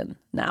Sweden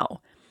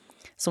now.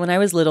 So when I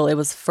was little, it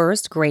was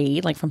first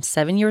grade, like from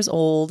 7 years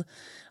old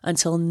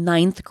until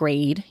 9th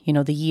grade,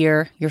 the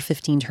year you're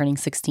 15 turning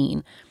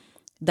 16.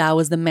 That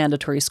was the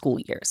mandatory school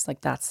years.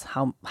 Like that's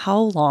how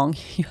long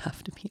you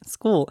have to be in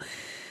school.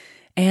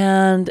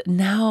 And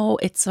now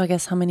so I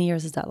guess how many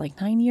years is that?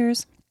 Like 9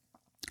 years?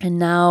 And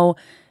now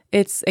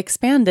it's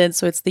expanded,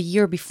 so it's the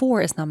year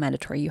before is now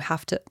mandatory. You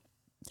have to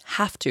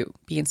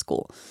be in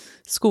school.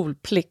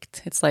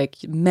 Skolplikt. It's like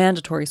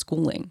mandatory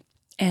schooling.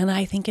 And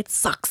I think it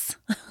sucks.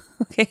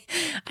 Okay?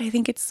 I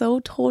think it so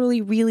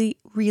totally, really,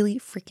 really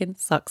freaking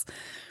sucks.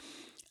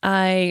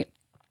 I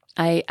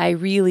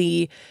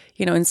really,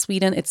 in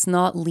Sweden, it's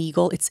not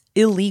legal. It's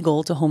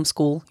illegal to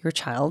homeschool your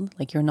child.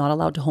 Like you're not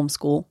allowed to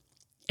homeschool.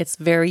 It's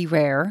very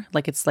rare,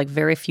 like it's like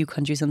very few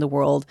countries in the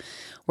world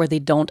where they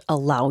don't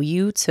allow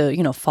you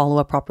to, follow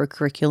a proper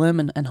curriculum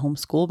and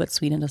homeschool, but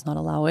Sweden does not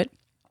allow it.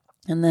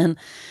 And then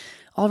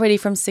already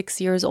from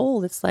 6 years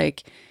old, it's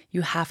like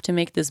you have to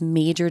make this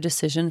major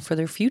decision for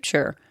their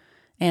future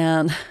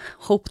and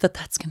hope that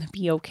that's going to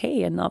be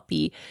okay and not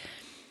be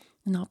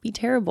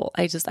terrible.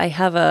 I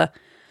have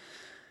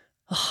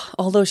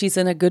although she's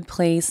in a good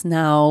place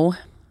now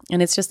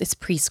and it's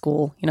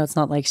preschool, it's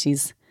not like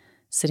she's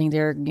sitting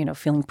there,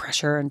 feeling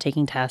pressure and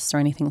taking tests or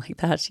anything like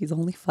that. She's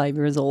only 5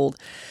 years old.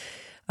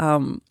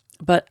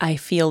 But I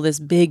feel this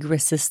big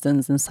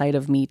resistance inside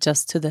of me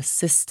just to the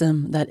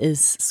system that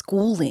is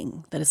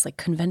schooling, that is like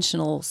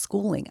conventional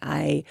schooling.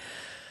 And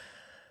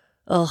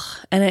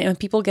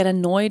people get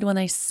annoyed when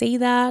I say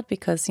that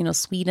because,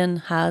 Sweden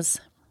has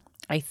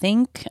I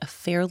think, a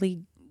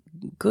fairly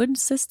good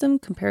system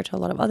compared to a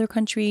lot of other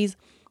countries.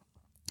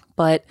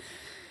 But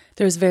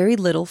there's very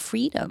little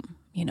freedom,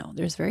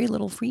 there's very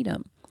little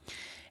freedom.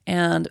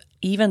 And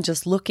even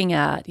just looking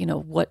at,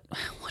 what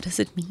does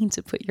it mean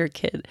to put your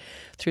kid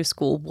through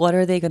school? What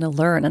are they going to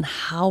learn and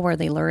how are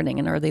they learning?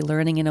 And are they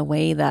learning in a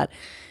way that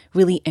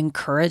really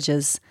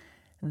encourages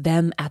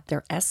them at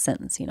their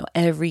essence?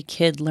 Every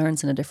kid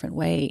learns in a different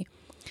way.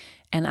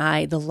 And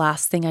the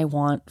last thing I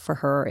want for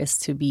her is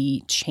to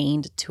be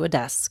chained to a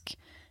desk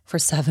for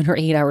 7 or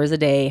 8 hours a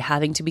day,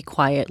 having to be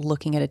quiet,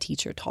 looking at a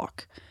teacher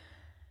talk.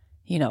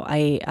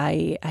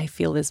 I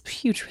feel this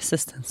huge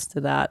resistance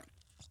to that.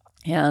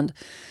 And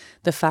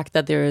the fact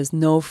that there is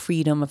no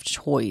freedom of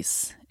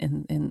choice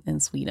in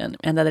Sweden,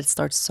 and that it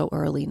starts so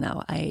early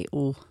now.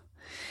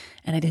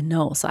 And I didn't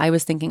know. So I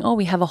was thinking,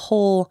 we have a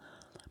whole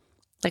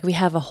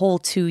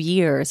 2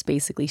 years,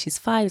 basically. She's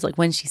 5. Like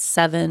when she's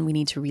 7, we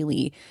need to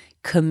really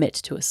commit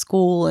to a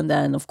school. And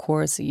then of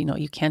course,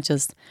 you can't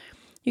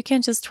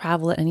just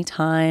travel at any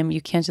time.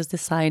 You can't just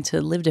decide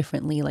to live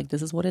differently. Like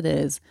this is what it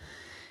is.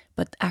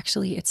 But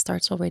actually it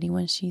starts already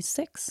when she's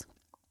 6.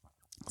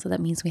 So that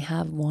means we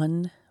have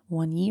one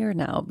year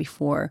now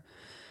before.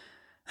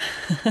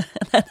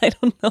 And I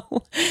don't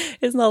know.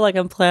 It's not like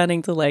I'm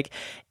planning to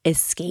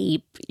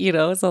escape,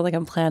 It's not like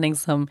I'm planning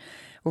some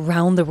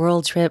round the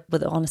world trip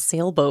on a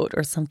sailboat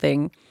or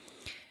something.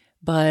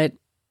 But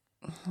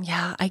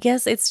yeah, I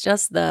guess it's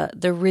just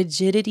the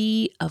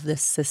rigidity of the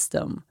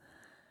system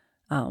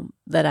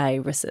that I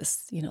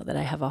resist, that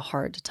I have a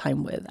hard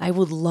time with. I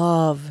would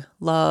love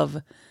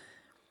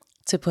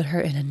to put her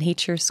in a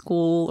nature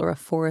school or a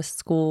forest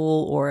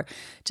school or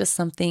just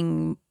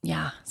something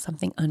a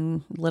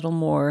little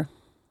more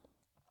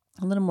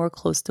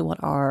close to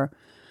what our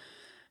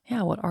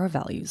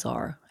values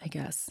are, I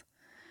guess.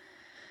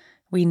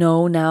 We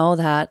know now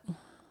that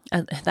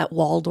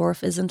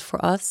Waldorf isn't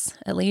for us,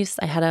 at least.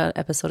 I had an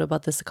episode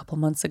about this a couple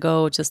months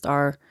ago, just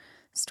our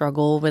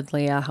struggle with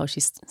Leia, how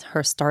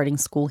her starting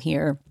school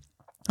here.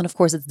 And of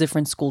course, it's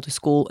different school to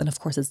school. And of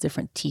course, it's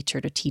different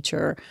teacher to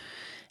teacher.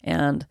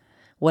 And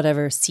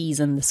whatever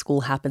season the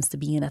school happens to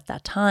be in at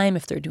that time,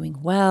 if they're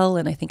doing well.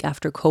 And I think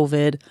after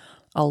COVID,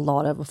 a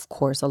lot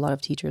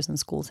of teachers and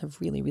schools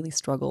have really, really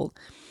struggled.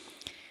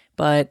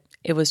 But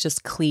it was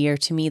just clear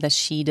to me that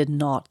she did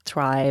not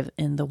thrive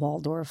in the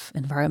Waldorf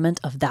environment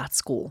of that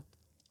school.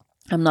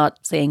 I'm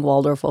not saying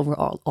Waldorf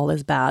overall all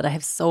is bad. I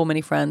have so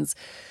many friends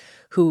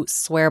who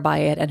swear by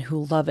it and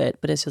who love it,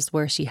 but it's just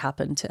where she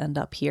happened to end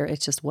up here.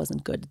 It just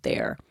wasn't good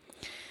there.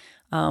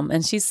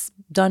 And she's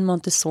done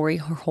Montessori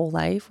her whole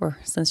life, or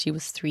since she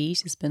was 3,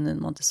 she's been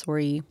in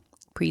Montessori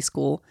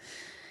preschool.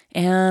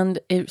 And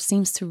it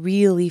seems to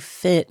really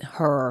fit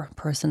her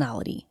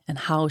personality and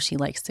how she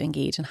likes to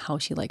engage and how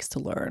she likes to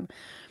learn.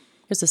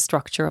 There's a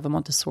structure of a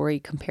Montessori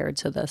compared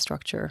to the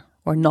structure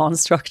or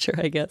non-structure,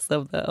 I guess,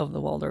 of the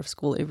Waldorf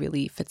school. It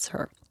really fits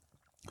her.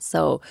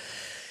 So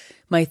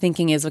my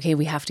thinking is, okay,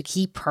 we have to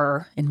keep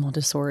her in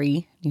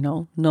Montessori,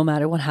 no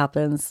matter what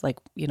happens.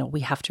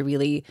 We have to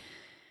really,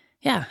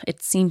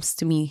 it seems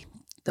to me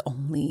the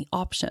only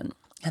option.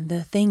 And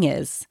the thing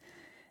is,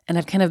 and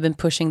I've kind of been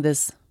pushing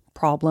this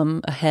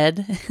problem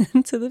ahead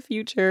into the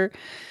future,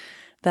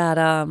 that,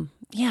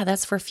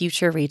 that's for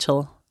future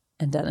Rachel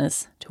and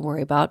Dennis to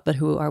worry about. But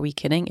who are we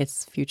kidding?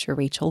 It's future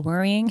Rachel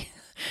worrying.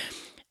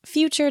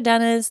 Future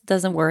Dennis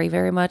doesn't worry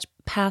very much.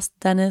 Past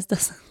Dennis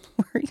doesn't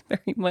worry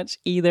very much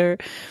either.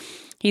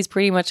 He's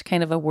pretty much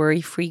kind of a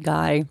worry-free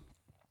guy.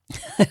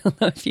 I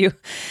don't know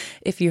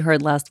if you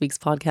heard last week's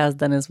podcast,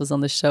 Dennis was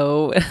on the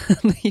show,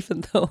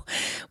 even though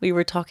we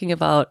were talking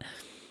about,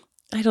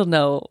 I don't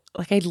know,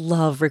 I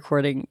love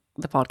recording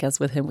the podcast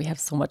with him. We have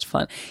so much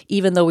fun,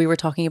 even though we were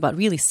talking about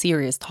really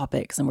serious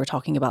topics, and we're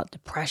talking about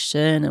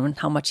depression and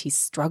how much he's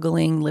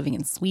struggling living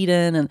in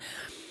Sweden, and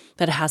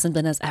that it hasn't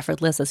been as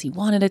effortless as he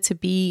wanted it to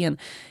be. And,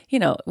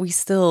 we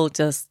still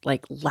just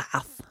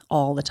laugh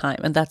all the time.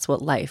 And that's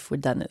what life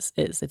with Dennis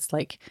is.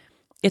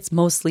 It's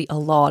mostly a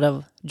lot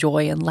of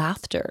joy and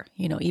laughter,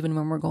 even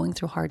when we're going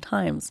through hard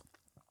times.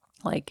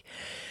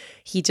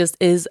 He just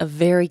is a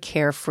very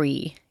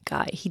carefree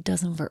guy. He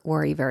doesn't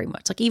worry very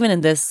much. Even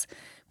in this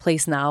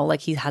place now,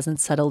 he hasn't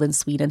settled in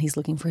Sweden. He's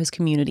looking for his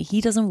community.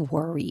 He doesn't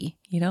worry,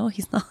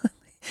 he's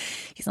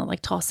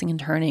not tossing and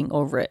turning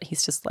over it.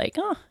 He's just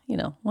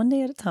one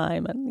day at a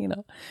time,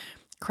 and,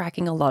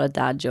 cracking a lot of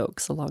dad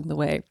jokes along the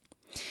way.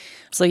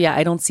 So yeah,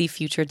 I don't see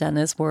future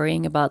Dennis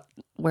worrying about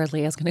where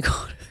Leia's going to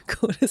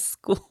go to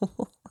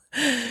school.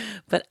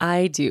 But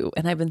I do.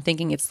 And I've been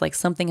thinking it's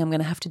something I'm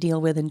going to have to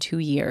deal with in 2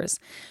 years.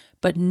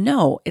 But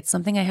no, it's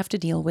something I have to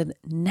deal with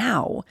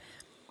now.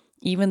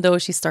 Even though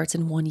she starts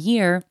in 1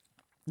 year,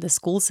 the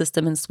school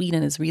system in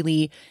Sweden is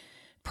really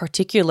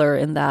particular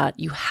in that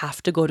you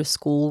have to go to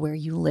school where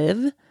you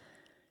live,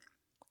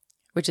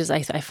 which is,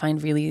 I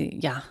find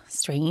really,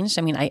 strange.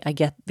 I mean, I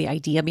get the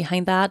idea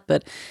behind that,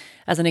 but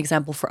as an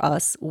example for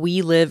us,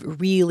 we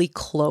live really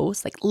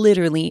close,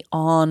 literally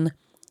on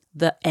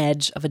the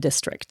edge of a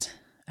district.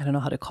 I don't know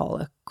how to call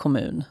a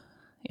commune.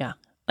 Yeah,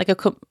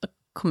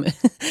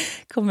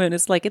 kommun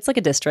is like, it's like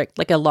a district,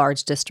 like a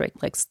large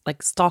district,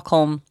 like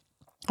Stockholm.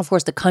 Of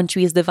course, the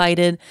country is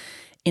divided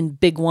in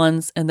big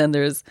ones, and then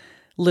there's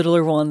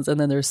littler ones, and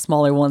then there's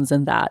smaller ones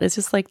in that. It's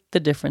just like the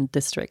different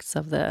districts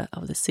of the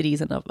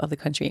cities and of the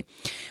country.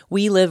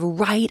 We live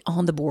right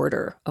on the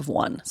border of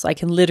one. So I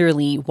can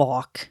literally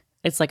walk.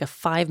 It's like a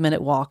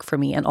 5-minute walk for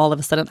me, and all of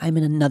a sudden I'm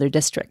in another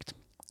district,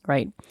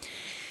 right?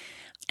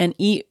 And,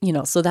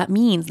 so that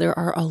means there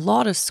are a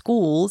lot of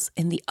schools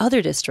in the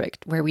other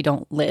district where we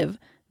don't live,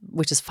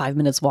 which is 5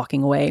 minutes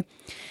walking away,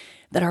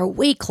 that are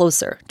way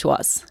closer to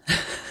us,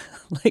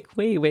 like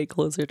way, way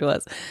closer to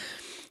us.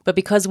 But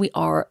because we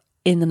are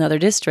in another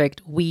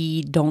district,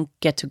 we don't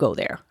get to go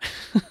there.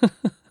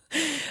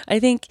 I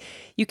think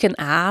you can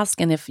ask,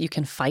 and if you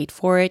can fight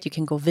for it, you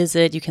can go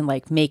visit, you can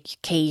like make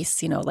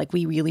case, like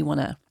we really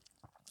want to.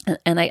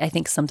 And I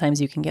think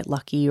sometimes you can get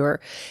lucky,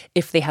 or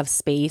if they have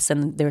space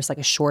and there's like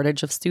a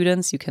shortage of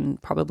students, you can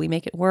probably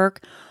make it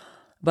work.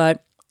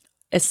 But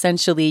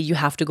essentially, you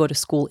have to go to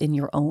school in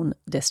your own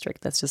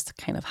district. That's just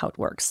kind of how it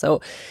works.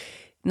 So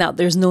now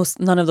there's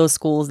none of those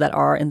schools that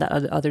are in that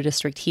other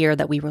district here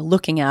that we were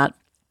looking at.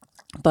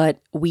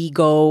 But we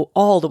go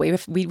all the way.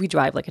 We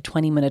drive like a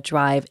 20-minute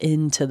drive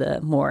into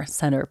the more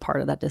center part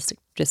of that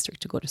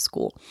district to go to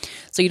school.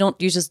 So you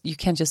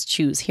can't just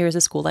choose. Here's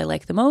a school I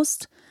like the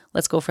most.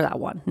 Let's go for that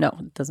one. No,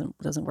 it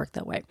doesn't work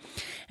that way.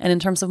 And in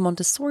terms of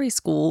Montessori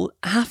school,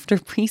 after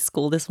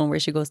preschool, this one where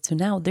she goes to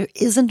now, there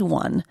isn't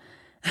one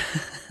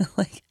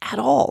like at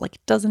all. Like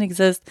it doesn't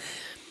exist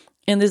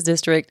in this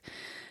district.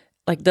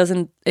 Like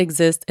doesn't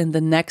exist in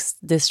the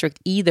next district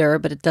either,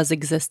 but it does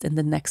exist in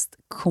the next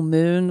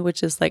kommun,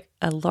 which is like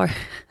a large,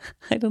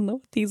 I don't know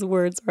what these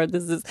words are.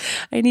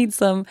 I need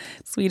some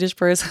Swedish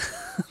person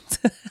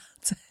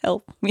to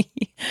help me.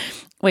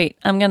 Wait,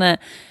 I'm gonna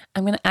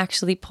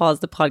actually pause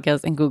the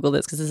podcast and Google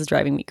this because this is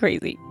driving me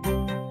crazy.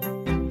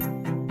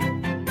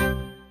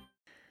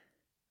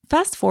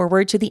 Fast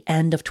forward to the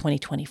end of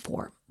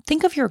 2024.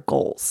 Think of your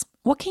goals.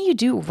 What can you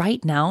do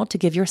right now to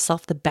give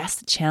yourself the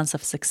best chance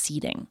of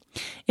succeeding?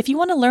 If you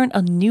want to learn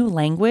a new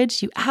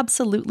language, you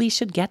absolutely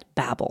should get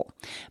Babbel.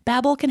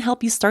 Babbel can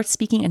help you start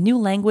speaking a new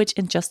language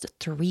in just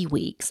 3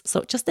 weeks.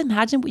 So just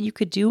imagine what you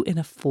could do in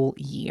a full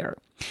year.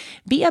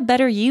 Be a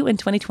better you in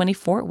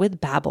 2024 with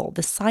Babbel,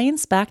 the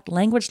science-backed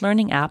language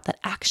learning app that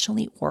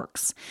actually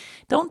works.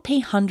 Don't pay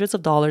hundreds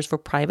of dollars for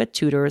private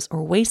tutors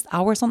or waste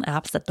hours on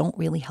apps that don't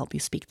really help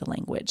you speak the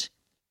language.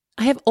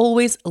 I have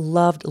always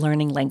loved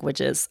learning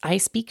languages. I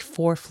speak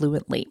 4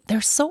 fluently. They're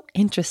so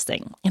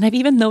interesting. And I've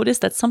even noticed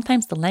that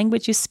sometimes the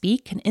language you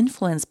speak can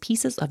influence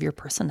pieces of your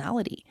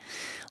personality.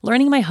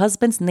 Learning my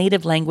husband's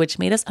native language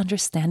made us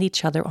understand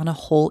each other on a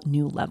whole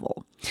new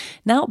level.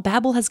 Now,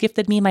 Babbel has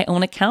gifted me my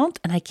own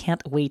account, and I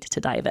can't wait to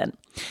dive in.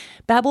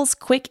 Babbel's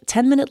quick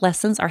 10-minute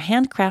lessons are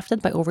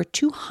handcrafted by over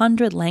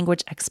 200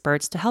 language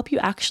experts to help you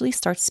actually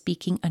start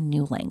speaking a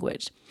new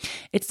language.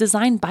 It's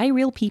designed by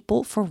real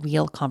people for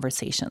real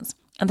conversations.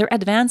 And their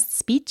advanced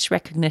speech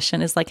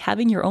recognition is like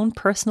having your own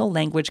personal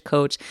language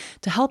coach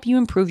to help you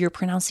improve your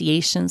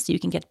pronunciation so you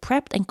can get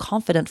prepped and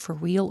confident for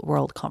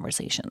real-world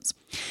conversations.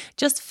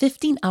 Just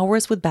 15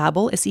 hours with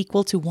Babbel is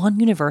equal to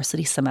 1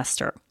 university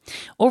semester.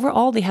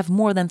 Overall, they have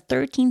more than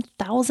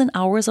 13,000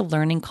 hours of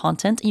learning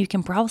content, and you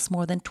can browse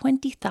more than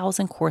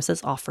 20,000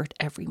 courses offered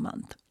every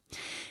month.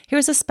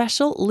 Here's a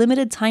special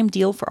limited time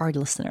deal for our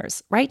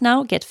listeners. Right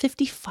now, get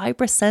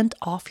 55%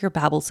 off your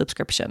Babbel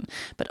subscription,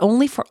 but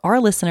only for our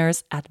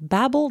listeners at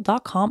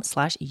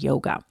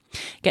babbel.com/yoga.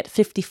 Get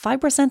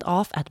 55%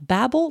 off at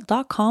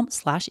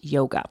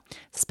babbel.com/yoga.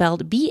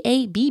 Spelled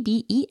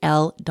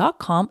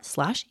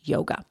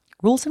BABBEL.com/yoga.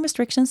 Rules and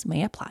restrictions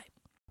may apply.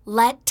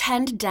 Let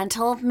Tend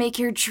Dental make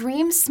your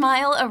dream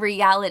smile a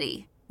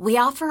reality. We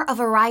offer a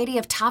variety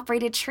of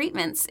top-rated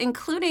treatments,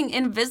 including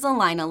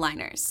Invisalign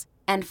aligners.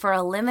 And for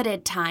a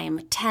limited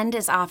time, Tend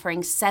is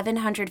offering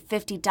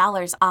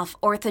 $750 off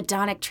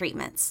orthodontic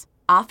treatments.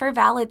 Offer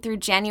valid through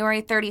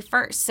January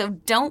 31st, so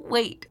don't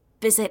wait.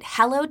 Visit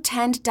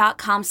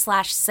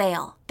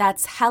hellotend.com/sale.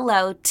 That's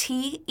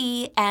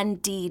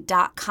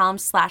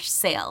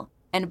hellotend.com/sale.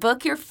 And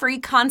book your free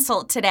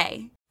consult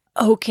today.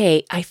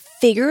 Okay, I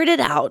figured it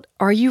out.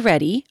 Are you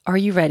ready? Are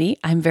you ready?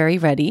 I'm very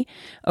ready.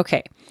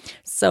 Okay,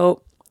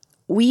 so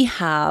we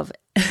have,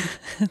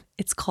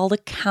 it's called a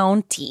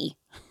county.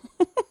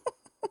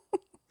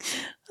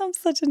 I'm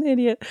such an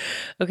idiot.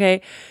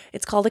 Okay,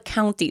 it's called a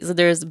county. So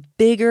there's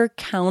bigger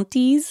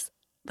counties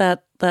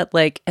that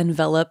like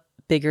envelop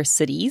bigger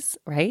cities,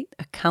 right?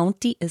 A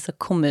county is a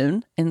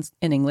kommun in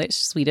English,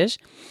 Swedish.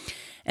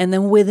 And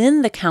then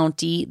within the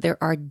county, there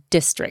are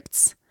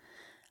districts.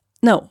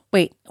 No,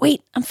 wait,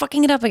 I'm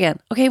fucking it up again.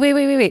 Okay,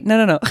 wait.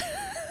 No.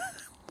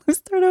 Let's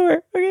start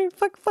over. Okay,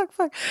 fuck.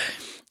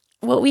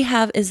 What we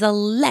have is a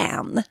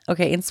län.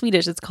 Okay, in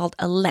Swedish, it's called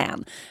a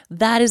län.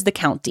 That is the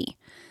county.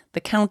 The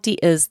county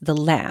is the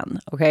län,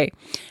 okay?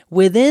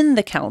 Within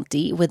the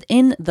county,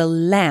 within the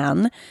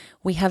län,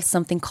 we have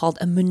something called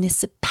a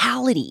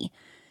municipality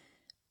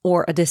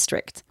or a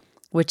district,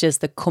 which is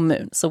the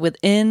kommun. So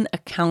within a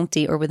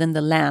county or within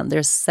the län,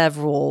 there's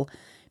several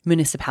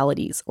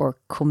municipalities or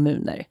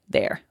kommuner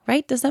there,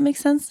 right? Does that make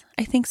sense?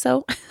 I think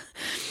so.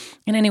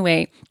 And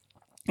anyway,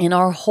 in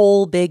our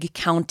whole big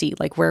county,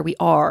 like where we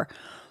are,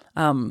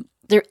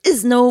 there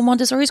is no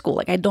Montessori school.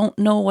 Like, I don't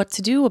know what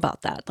to do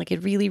about that. Like,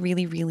 it really,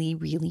 really, really,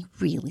 really,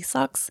 really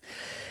sucks.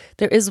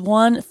 There is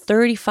one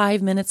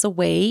 35 minutes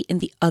away in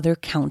the other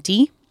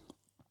county,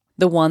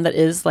 the one that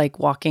is like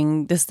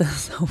walking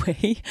distance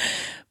away,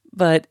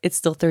 but it's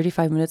still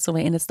 35 minutes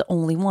away and it's the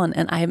only one.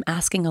 And I'm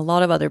asking a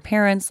lot of other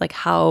parents, like,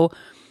 how,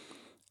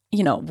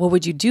 what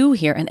would you do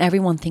here? And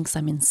everyone thinks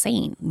I'm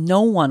insane.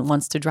 No one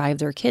wants to drive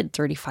their kid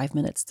 35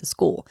 minutes to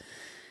school.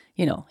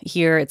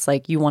 Here it's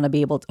like you want to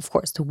be able to, of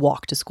course, to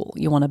walk to school.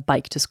 You want to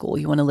bike to school.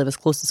 You want to live as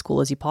close to school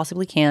as you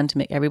possibly can to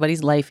make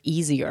everybody's life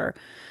easier.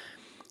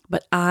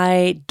 But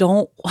I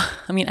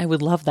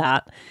would love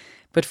that.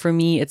 But for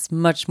me, it's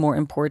much more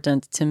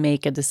important to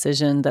make a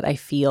decision that I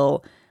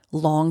feel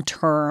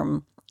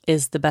long-term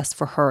is the best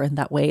for her in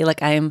that way.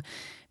 Like and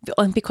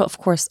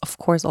because, of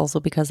course,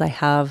 also because I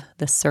have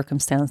this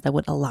circumstance that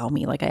would allow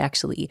me, like I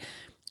actually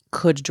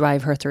could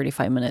drive her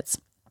 35 minutes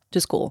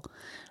to school.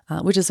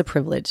 Which is a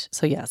privilege.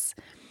 So yes,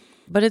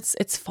 but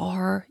it's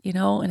far,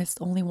 and it's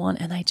the only one.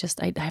 And I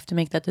have to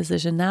make that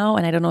decision now.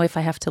 And I don't know if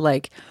I have to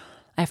I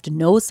have to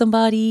know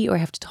somebody or I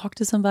have to talk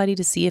to somebody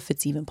to see if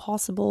it's even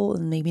possible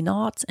and maybe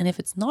not. And if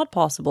it's not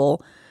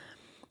possible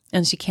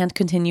and she can't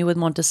continue with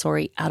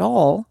Montessori at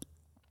all,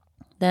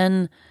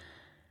 then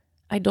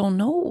I don't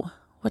know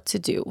what to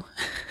do.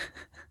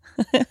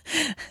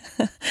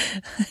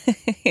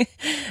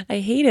 I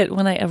hate it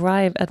when I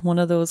arrive at one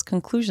of those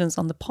conclusions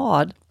on the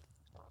pod.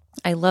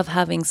 I love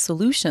having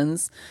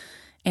solutions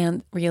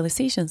and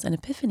realizations and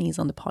epiphanies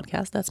on the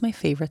podcast. That's my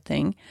favorite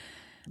thing.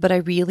 But I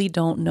really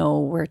don't know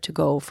where to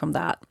go from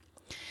that.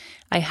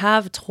 I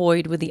have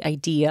toyed with the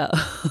idea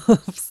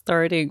of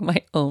starting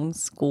my own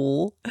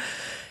school.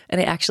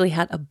 And I actually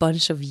had a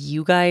bunch of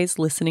you guys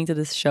listening to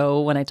this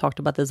show when I talked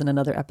about this in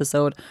another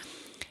episode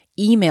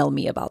email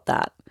me about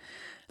that.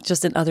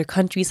 Just in other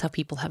countries, how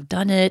people have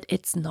done it.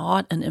 It's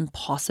not an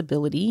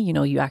impossibility.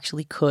 You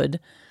actually could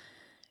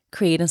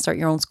create and start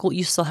your own school.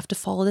 You still have to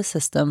follow the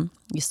system.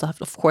 You still have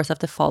to, of course, have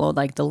to follow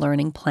like the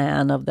learning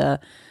plan of the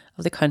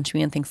country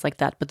and things like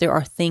that. But there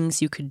are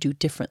things you could do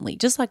differently,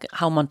 just like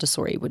how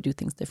Montessori would do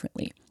things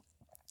differently.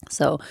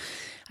 So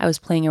I was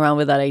playing around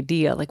with that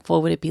idea. Like,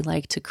 what would it be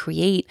like to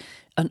create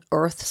an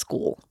earth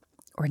school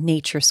or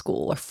nature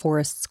school or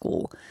forest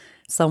school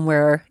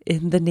somewhere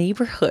in the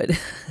neighborhood?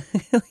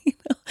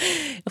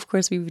 Of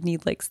course, we would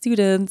need like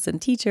students and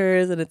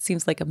teachers, and it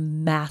seems like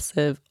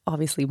a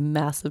obviously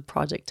massive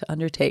project to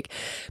undertake.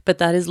 But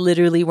that is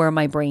literally where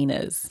my brain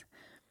is.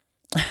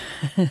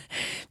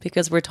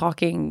 Because we're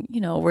talking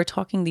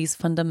these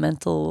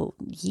fundamental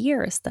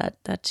years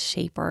that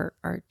shape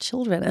our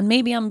children. And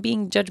maybe I'm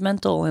being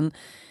judgmental and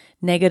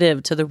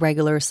negative to the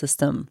regular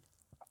system,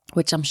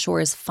 which I'm sure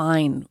is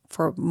fine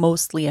for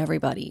mostly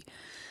everybody.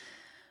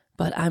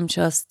 But I'm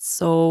just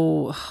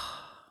so...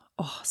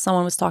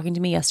 someone was talking to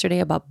me yesterday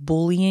about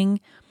bullying,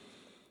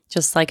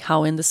 just like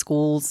how in the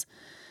schools,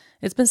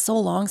 it's been so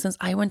long since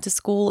I went to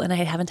school and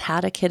I haven't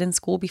had a kid in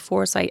school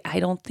before, so I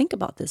don't think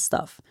about this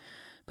stuff.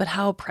 But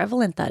how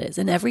prevalent that is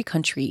in every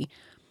country,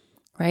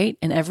 right?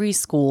 In every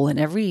school, in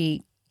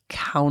every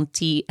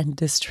county and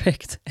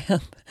district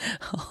and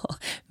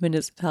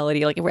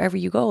municipality, like wherever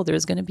you go,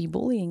 there's going to be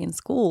bullying in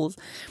schools.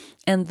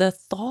 And the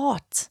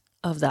thought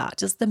of that,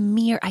 just the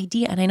mere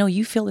idea, and I know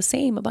you feel the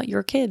same about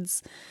your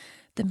kids,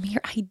 the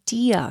mere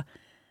idea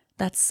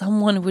that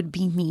someone would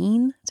be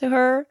mean to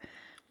her,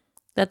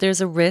 that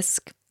there's a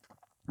risk,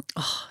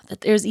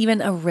 that there's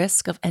even a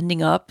risk of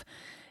ending up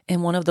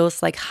in one of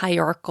those like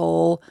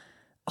hierarchical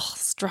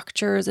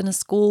structures in a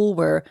school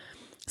where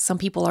some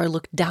people are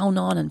looked down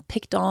on and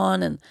picked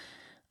on. And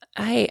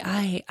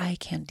I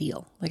can't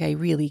deal. Like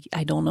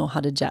I don't know how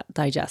to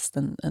digest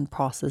and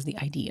process the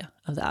idea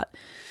of that.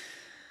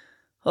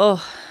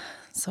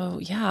 So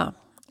yeah.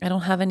 I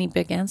don't have any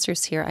big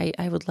answers here.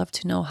 I would love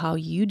to know how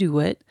you do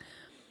it.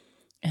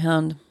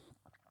 And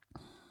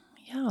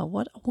yeah,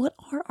 what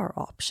are our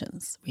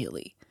options,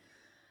 really?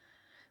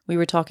 We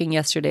were talking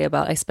yesterday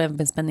about I've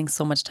been spending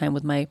so much time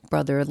with my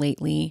brother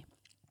lately,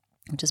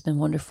 which has been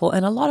wonderful.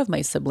 And a lot of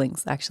my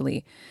siblings,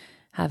 actually.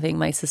 Having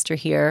my sister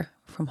here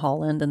from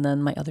Holland, and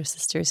then my other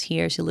sister's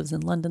here. She lives in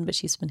London, but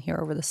she's been here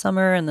over the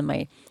summer. And then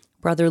my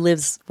brother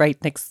lives right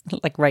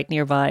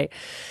nearby.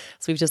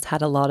 So we've just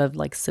had a lot of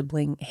like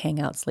sibling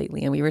hangouts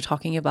lately. And we were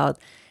talking about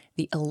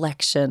the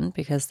election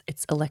because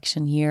it's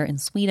election year in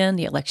Sweden.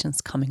 The election's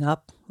coming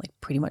up like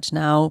pretty much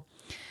now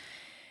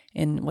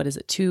in,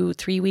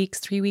 3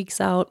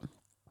 weeks out.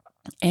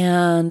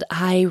 And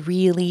I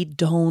really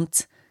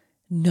don't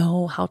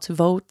know how to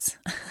vote.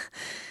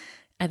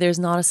 And there's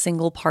not a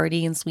single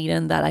party in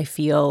Sweden that I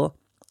feel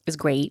is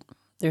great.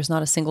 There's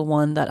not a single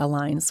one that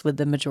aligns with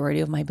the majority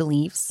of my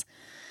beliefs.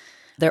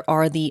 There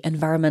are the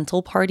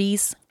environmental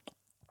parties,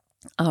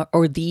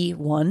 or the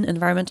one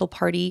environmental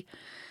party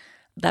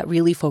that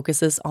really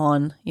focuses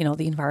on,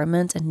 the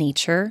environment and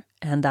nature,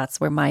 and that's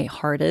where my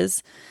heart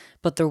is.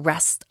 But the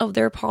rest of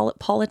their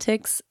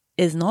politics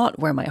is not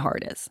where my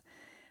heart is.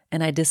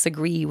 And I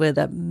disagree with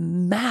a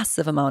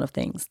massive amount of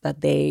things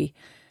that they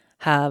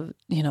have,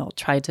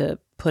 tried to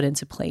put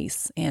into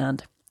place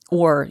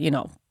or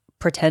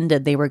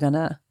pretended they were going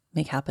to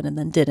make happen and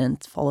then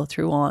didn't follow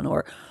through on,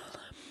 or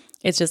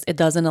it's just, it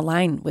doesn't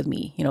align with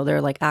me.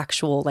 They're like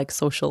actual like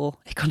social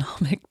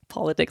economic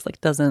politics,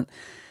 like doesn't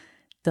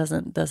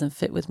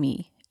fit with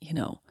me,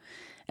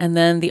 And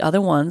then the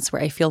other ones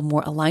where I feel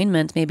more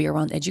alignment, maybe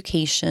around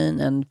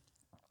education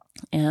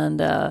and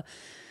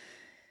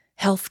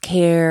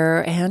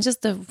healthcare and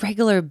just the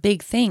regular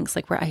big things,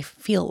 like where I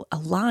feel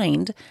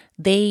aligned,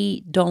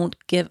 they don't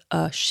give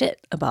a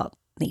shit about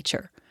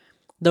nature.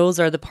 Those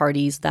are the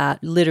parties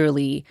that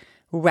literally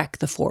wreck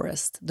the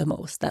forest the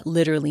most, that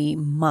literally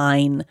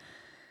mine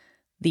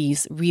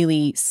these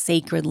really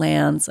sacred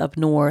lands up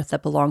north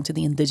that belong to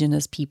the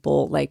indigenous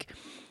people. Like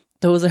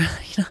those are,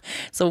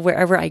 so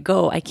wherever I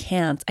go, I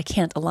can't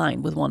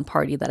align with one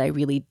party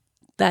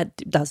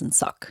that doesn't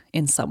suck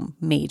in some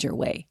major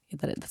way.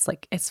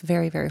 It's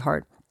very, very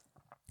hard.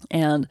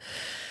 And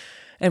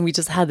we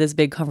just had this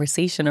big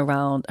conversation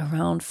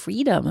around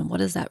freedom and what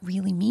does that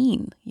really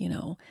mean,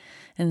 And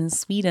in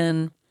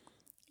Sweden,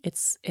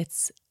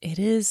 it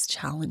is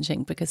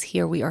challenging because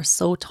here we are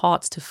so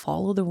taught to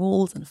follow the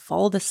rules and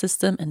follow the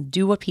system and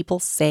do what people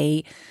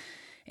say.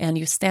 And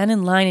you stand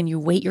in line and you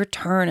wait your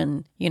turn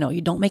and,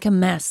 you don't make a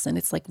mess. And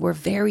it's like we're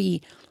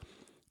very,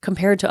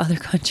 compared to other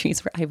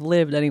countries where I've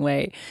lived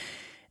anyway,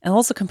 and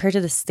also compared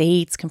to the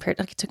States, compared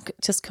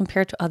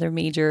to other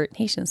major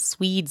nations,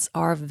 Swedes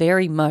are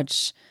very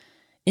much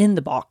in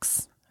the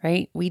box,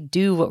 right? We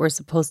do what we're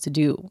supposed to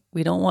do.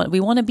 We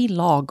want to be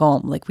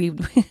lagom. Like we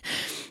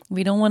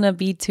don't want to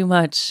be too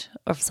much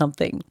of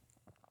something.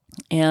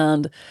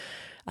 And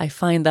I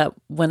find that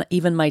when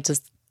even my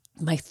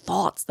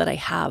thoughts that I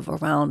have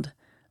around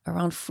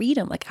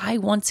freedom, like I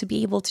want to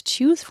be able to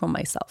choose for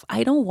myself.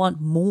 I don't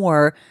want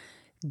more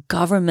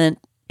government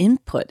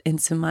input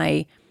into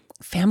my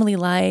family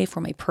life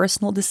or my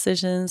personal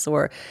decisions,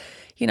 or,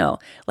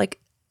 like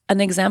an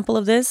example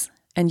of this,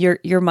 and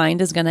your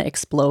mind is going to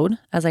explode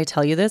as I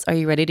tell you this. Are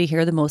you ready to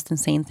hear the most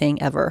insane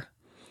thing ever?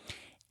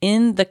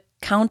 In the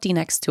county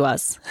next to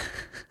us,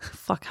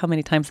 fuck, how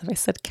many times have I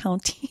said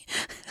county?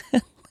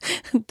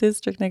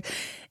 District next.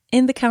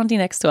 In the county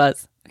next to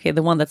us, okay,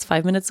 the one that's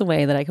 5 minutes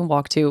away that I can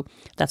walk to,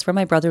 that's where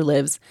my brother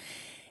lives.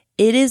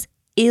 It is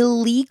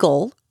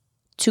illegal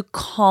to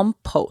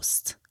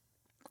compost.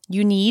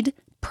 You need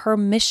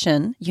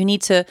permission. You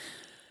need to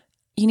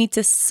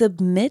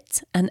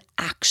submit an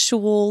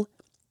actual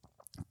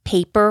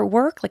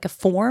paperwork, like a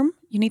form.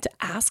 You need to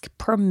ask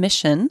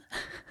permission,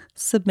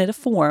 submit a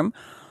form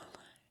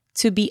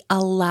to be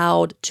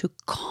allowed to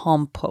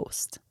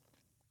compost.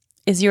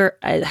 Has your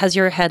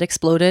head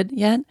exploded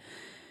yet?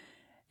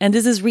 And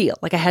this is real.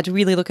 Like I had to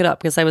really look it up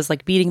because I was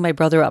like beating my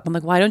brother up. I'm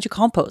like, why don't you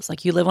compost?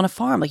 Like you live on a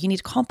farm, like you need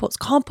to compost.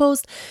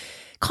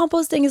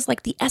 Composting is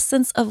like the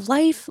essence of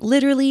life.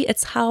 Literally,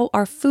 it's how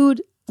our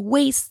food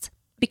waste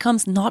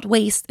becomes not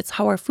waste. It's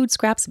how our food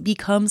scraps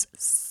becomes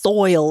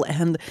soil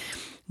and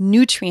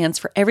nutrients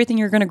for everything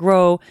you're going to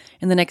grow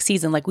in the next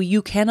season. Like, well,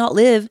 you cannot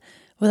live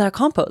without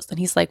compost. And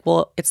he's like,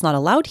 well, it's not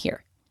allowed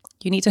here.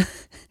 You need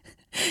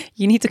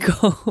to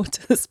go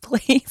to this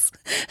place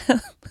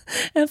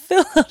and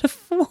fill out a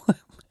form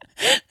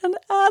and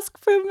ask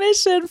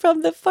permission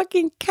from the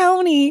fucking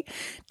county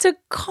to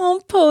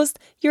compost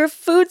your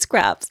food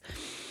scraps.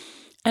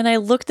 And I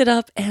looked it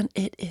up and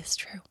it is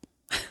true.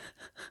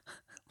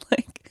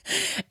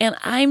 And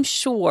I'm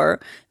sure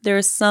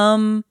there's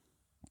some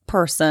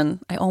person,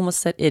 I almost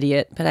said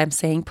idiot, but I'm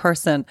saying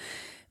person,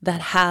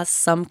 that has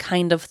some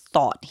kind of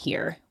thought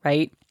here,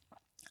 right?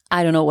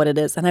 I don't know what it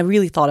is. And I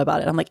really thought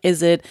about it. I'm like,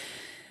 is it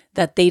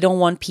that they don't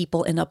want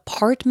people in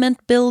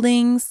apartment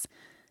buildings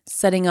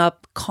setting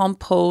up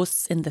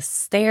composts in the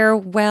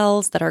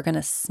stairwells that are going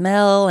to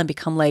smell and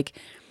become like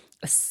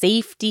a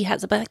safety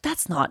hazard? But like,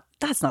 that's not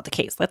the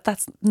case.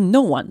 That's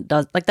no one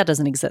does, like that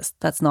doesn't exist.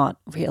 That's not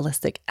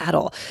realistic at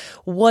all.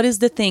 What is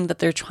the thing that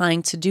they're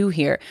trying to do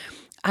here?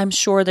 I'm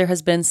sure there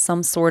has been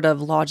some sort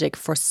of logic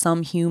for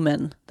some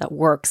human that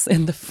works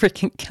in the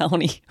freaking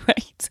county,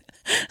 right?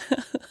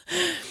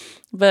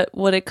 But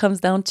what it comes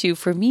down to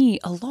for me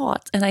a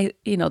lot, and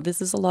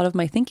this is a lot of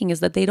my thinking, is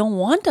that they don't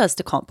want us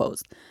to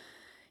compost.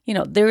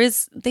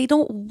 They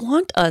don't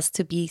want us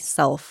to be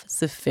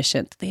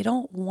self-sufficient. They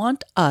don't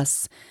want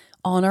us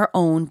on our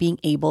own being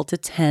able to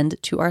tend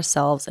to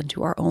ourselves and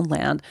to our own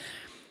land.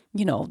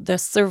 The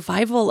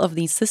survival of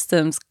these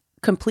systems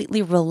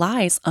completely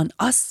relies on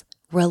us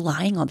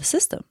relying on the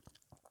system,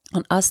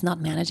 on us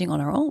not managing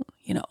on our own,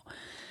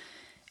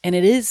 And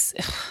it is,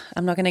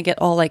 I'm not going to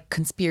get all like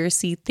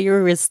conspiracy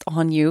theorist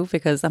on you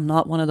because I'm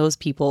not one of those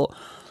people,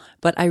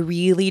 but I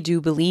really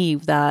do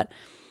believe that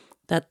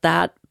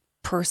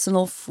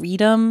personal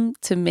freedom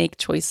to make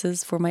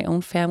choices for my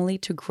own family,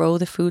 to grow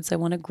the foods I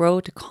want to grow,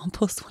 to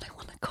compost what I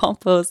want to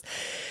compost,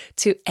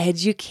 to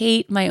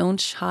educate my own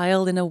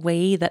child in a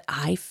way that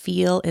I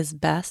feel is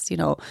best.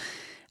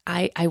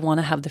 I want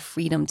to have the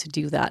freedom to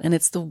do that. And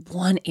it's the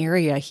one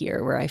area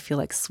here where I feel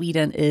like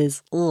Sweden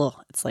is,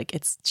 it's like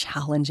it's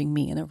challenging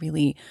me in a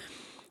really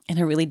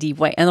deep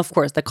way. And of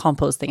course, the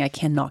compost thing, I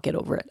cannot get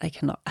over it. I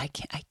can't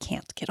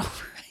get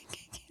over it.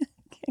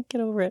 I can't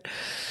get over it.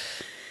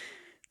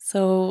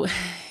 So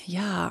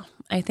yeah,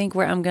 I think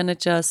where I'm going to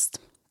just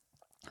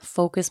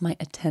focus my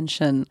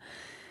attention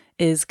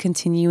is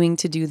continuing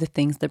to do the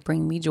things that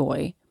bring me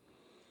joy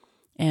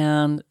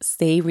and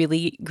stay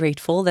really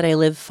grateful that I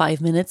live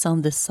 5 minutes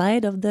on this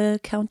side of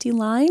the county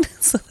line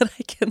so that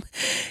I can,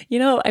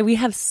 we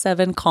have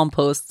 7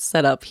 composts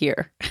set up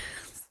here.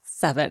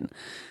 7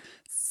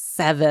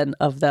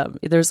 of them.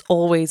 There's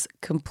always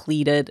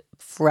completed,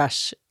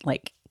 fresh,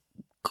 like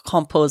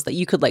compost that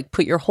you could like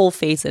put your whole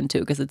face into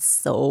because it's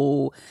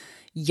so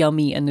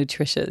yummy and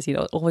nutritious.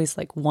 Always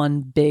like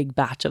one big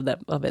batch of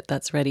it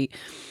that's ready.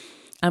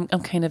 I'm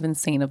kind of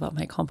insane about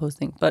my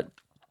composting, but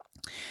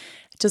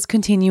just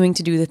continuing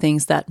to do the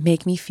things that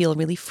make me feel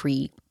really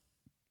free,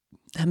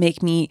 that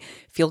make me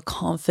feel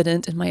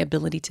confident in my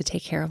ability to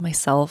take care of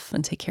myself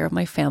and take care of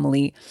my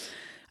family.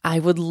 I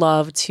would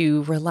love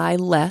to rely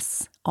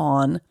less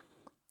on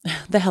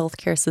the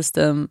healthcare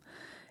system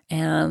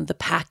and the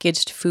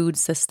packaged food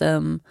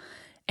system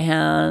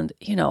and,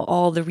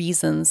 all the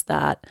reasons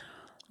that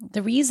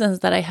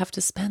I have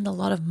to spend a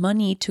lot of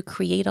money to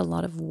create a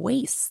lot of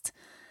waste.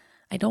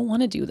 I don't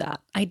want to do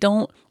that.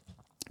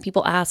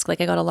 People ask,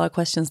 like I got a lot of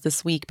questions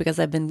this week because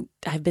I've been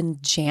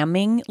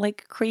jamming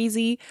like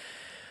crazy.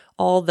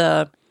 I've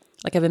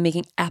been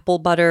making apple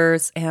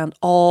butters and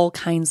all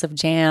kinds of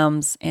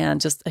jams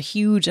and just a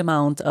huge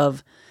amount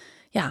of,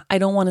 I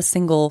don't want a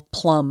single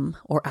plum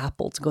or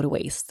apple to go to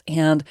waste.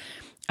 And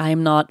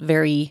I'm not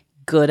very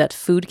good at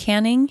food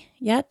canning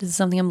yet. This is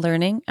something I'm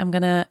learning. I'm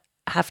going to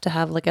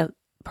have like a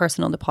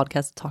person on the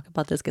podcast to talk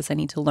about this because I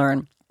need to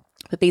learn.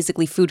 But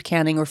basically food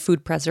canning or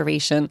food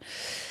preservation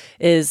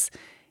is,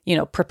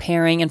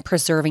 preparing and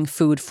preserving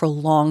food for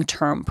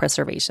long-term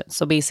preservation.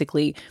 So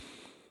basically,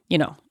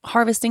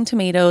 harvesting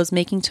tomatoes,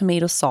 making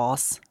tomato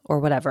sauce or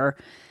whatever,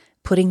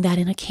 putting that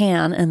in a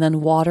can and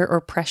then water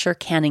or pressure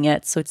canning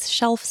it so it's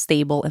shelf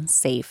stable and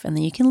safe. And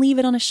then you can leave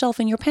it on a shelf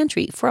in your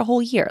pantry for a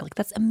whole year. Like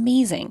that's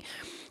amazing.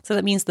 So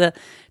that means the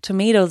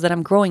tomatoes that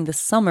I'm growing this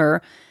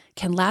summer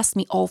can last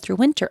me all through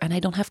winter and I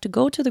don't have to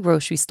go to the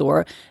grocery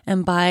store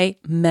and buy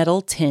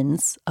metal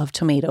tins of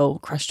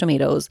crushed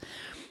tomatoes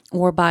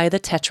or buy the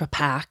Tetra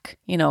Pak,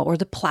 or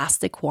the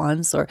plastic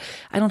ones, or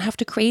I don't have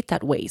to create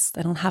that waste.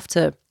 I don't have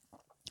to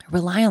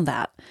rely on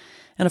that.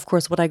 And of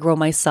course, what I grow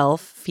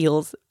myself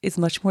is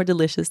much more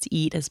delicious to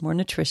eat, is more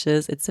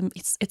nutritious.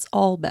 It's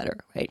all better,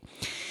 right?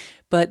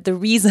 But the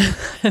reason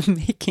I'm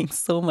making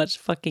so much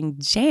fucking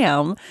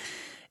jam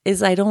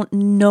is I don't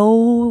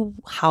know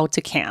how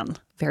to can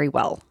very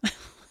well.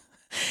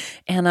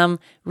 And I'm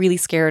really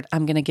scared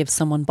I'm going to give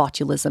someone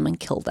botulism and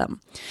kill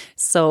them.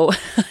 So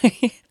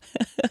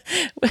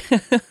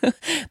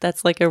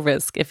that's like a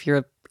risk if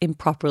you're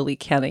improperly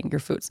canning your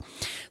foods.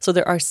 So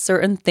there are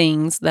certain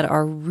things that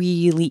are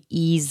really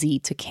easy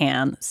to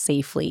can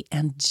safely,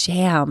 and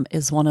jam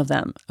is one of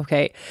them,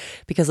 okay?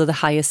 Because of the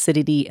high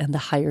acidity and the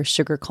higher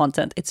sugar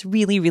content. It's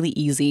really, really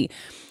easy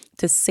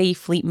to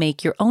safely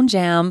make your own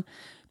jam,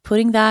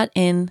 putting that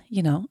in,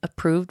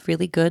 approved,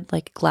 really good,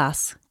 like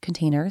glass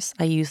containers.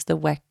 I use the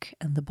Weck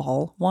and the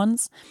Ball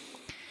ones.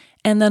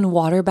 And then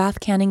water bath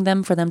canning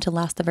them for them to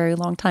last a very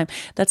long time.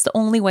 That's the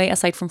only way,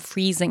 aside from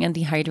freezing and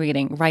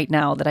dehydrating right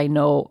now, that I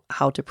know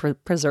how to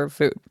preserve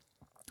food.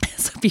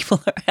 So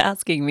people are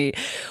asking me,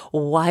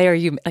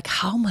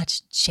 how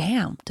much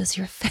jam does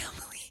your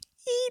family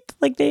eat?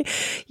 Like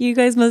you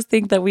guys must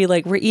think that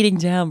we're eating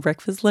jam,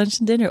 breakfast, lunch,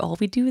 and dinner. All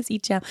we do is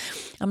eat jam.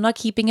 I'm not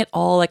keeping it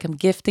all. Like I'm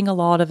gifting a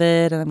lot of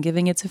it and I'm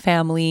giving it to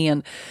family.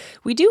 And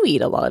we do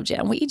eat a lot of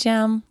jam. We eat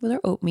jam with our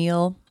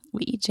oatmeal.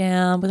 We eat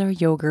jam with our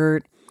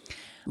yogurt.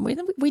 We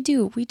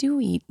do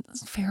eat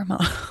a fair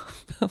amount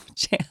of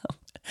jam.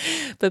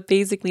 But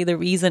basically the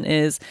reason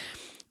is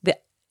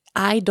that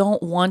I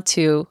don't want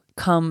to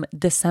come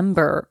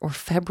December or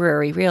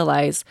February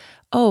realize,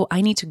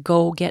 I need to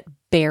go get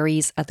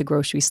berries at the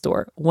grocery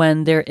store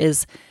when there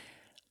is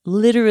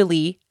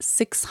literally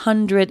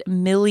 600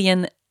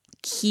 million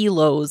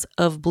kilos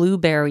of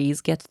blueberries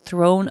get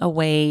thrown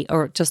away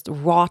or just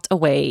rot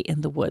away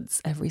in the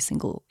woods every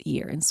single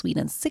year in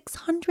Sweden.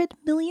 600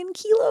 million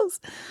kilos.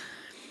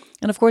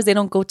 And of course, they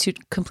don't go to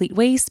complete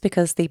waste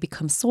because they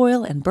become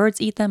soil and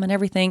birds eat them and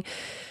everything.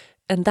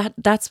 And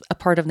that's a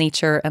part of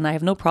nature, and I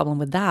have no problem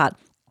with that.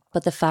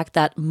 But the fact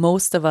that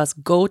most of us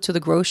go to the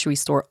grocery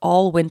store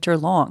all winter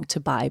long to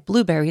buy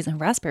blueberries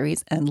and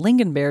raspberries and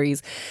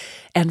lingonberries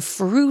and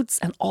fruits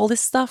and all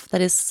this stuff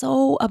that is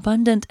so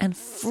abundant and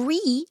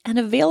free and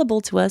available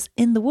to us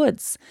in the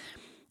woods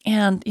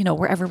and,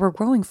 wherever we're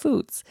growing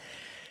foods.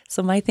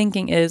 So my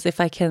thinking is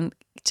if I can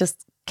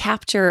just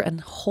capture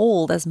and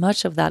hold as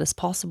much of that as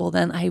possible,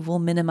 then I will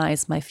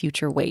minimize my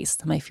future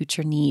waste, my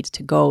future need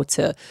to go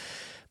to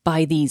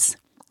buy these,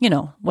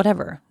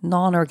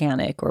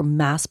 non-organic or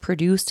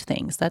mass-produced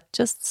things that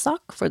just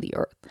suck for the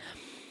earth.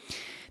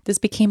 this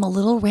became a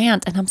little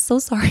rant, and I'm so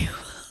sorry.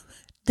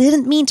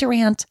 Didn't mean to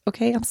rant.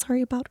 Okay. I'm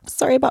sorry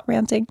about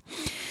ranting.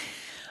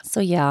 So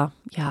yeah,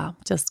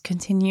 just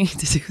continuing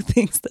to do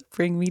things that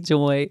bring me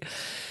joy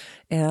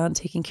and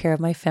taking care of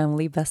my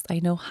family best I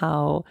know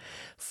how,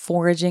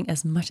 foraging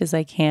as much as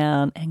I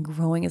can and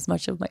growing as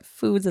much of my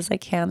foods as I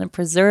can and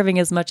preserving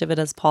as much of it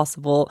as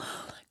possible,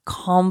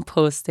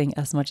 composting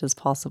as much as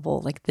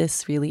possible. Like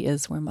this really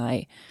is where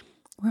my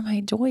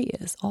joy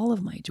is, all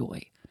of my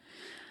joy.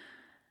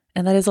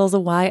 And that is also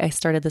why I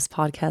started this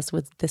podcast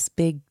with this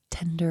big,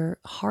 tender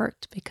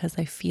heart, because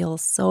I feel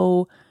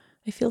so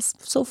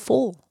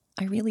full.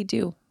 I really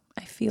do.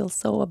 I feel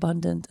so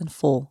abundant and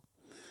full.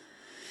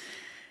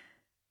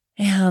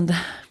 And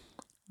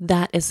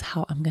that is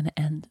how I'm going to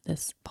end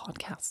this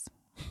podcast.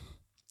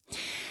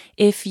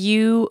 If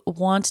you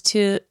want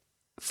to,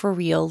 for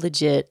real,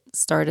 legit,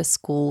 start a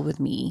school with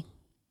me,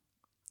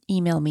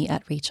 email me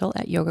at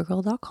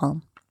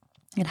rachel@yogagirl.com.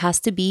 It has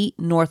to be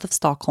north of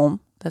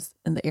Stockholm. That's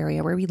in the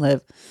area where we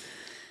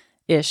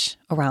live-ish,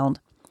 around.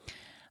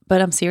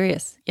 But I'm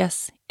serious.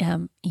 Yes,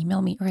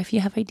 email me. Or if you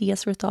have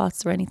ideas or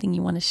thoughts or anything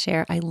you want to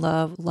share, I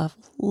love, love,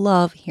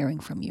 love hearing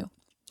from you.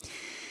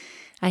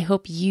 I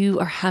hope you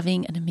are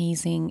having an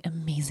amazing,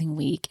 amazing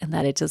week and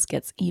that it just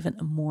gets even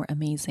more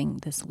amazing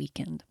this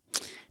weekend.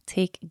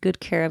 Take good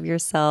care of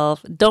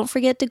yourself. Don't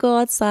forget to go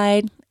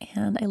outside.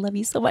 And I love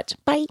you so much.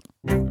 Bye.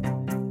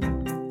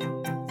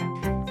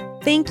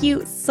 Thank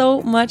you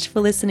so much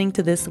for listening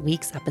to this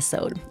week's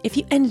episode. If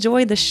you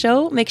enjoyed the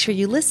show, make sure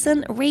you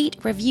listen, rate,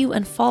 review,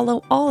 and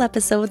follow all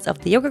episodes of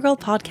the Yoga Girl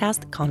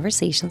podcast,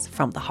 Conversations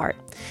from the Heart.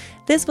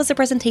 This was a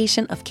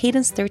presentation of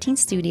Cadence 13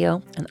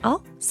 Studio, and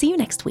I'll see you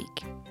next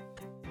week.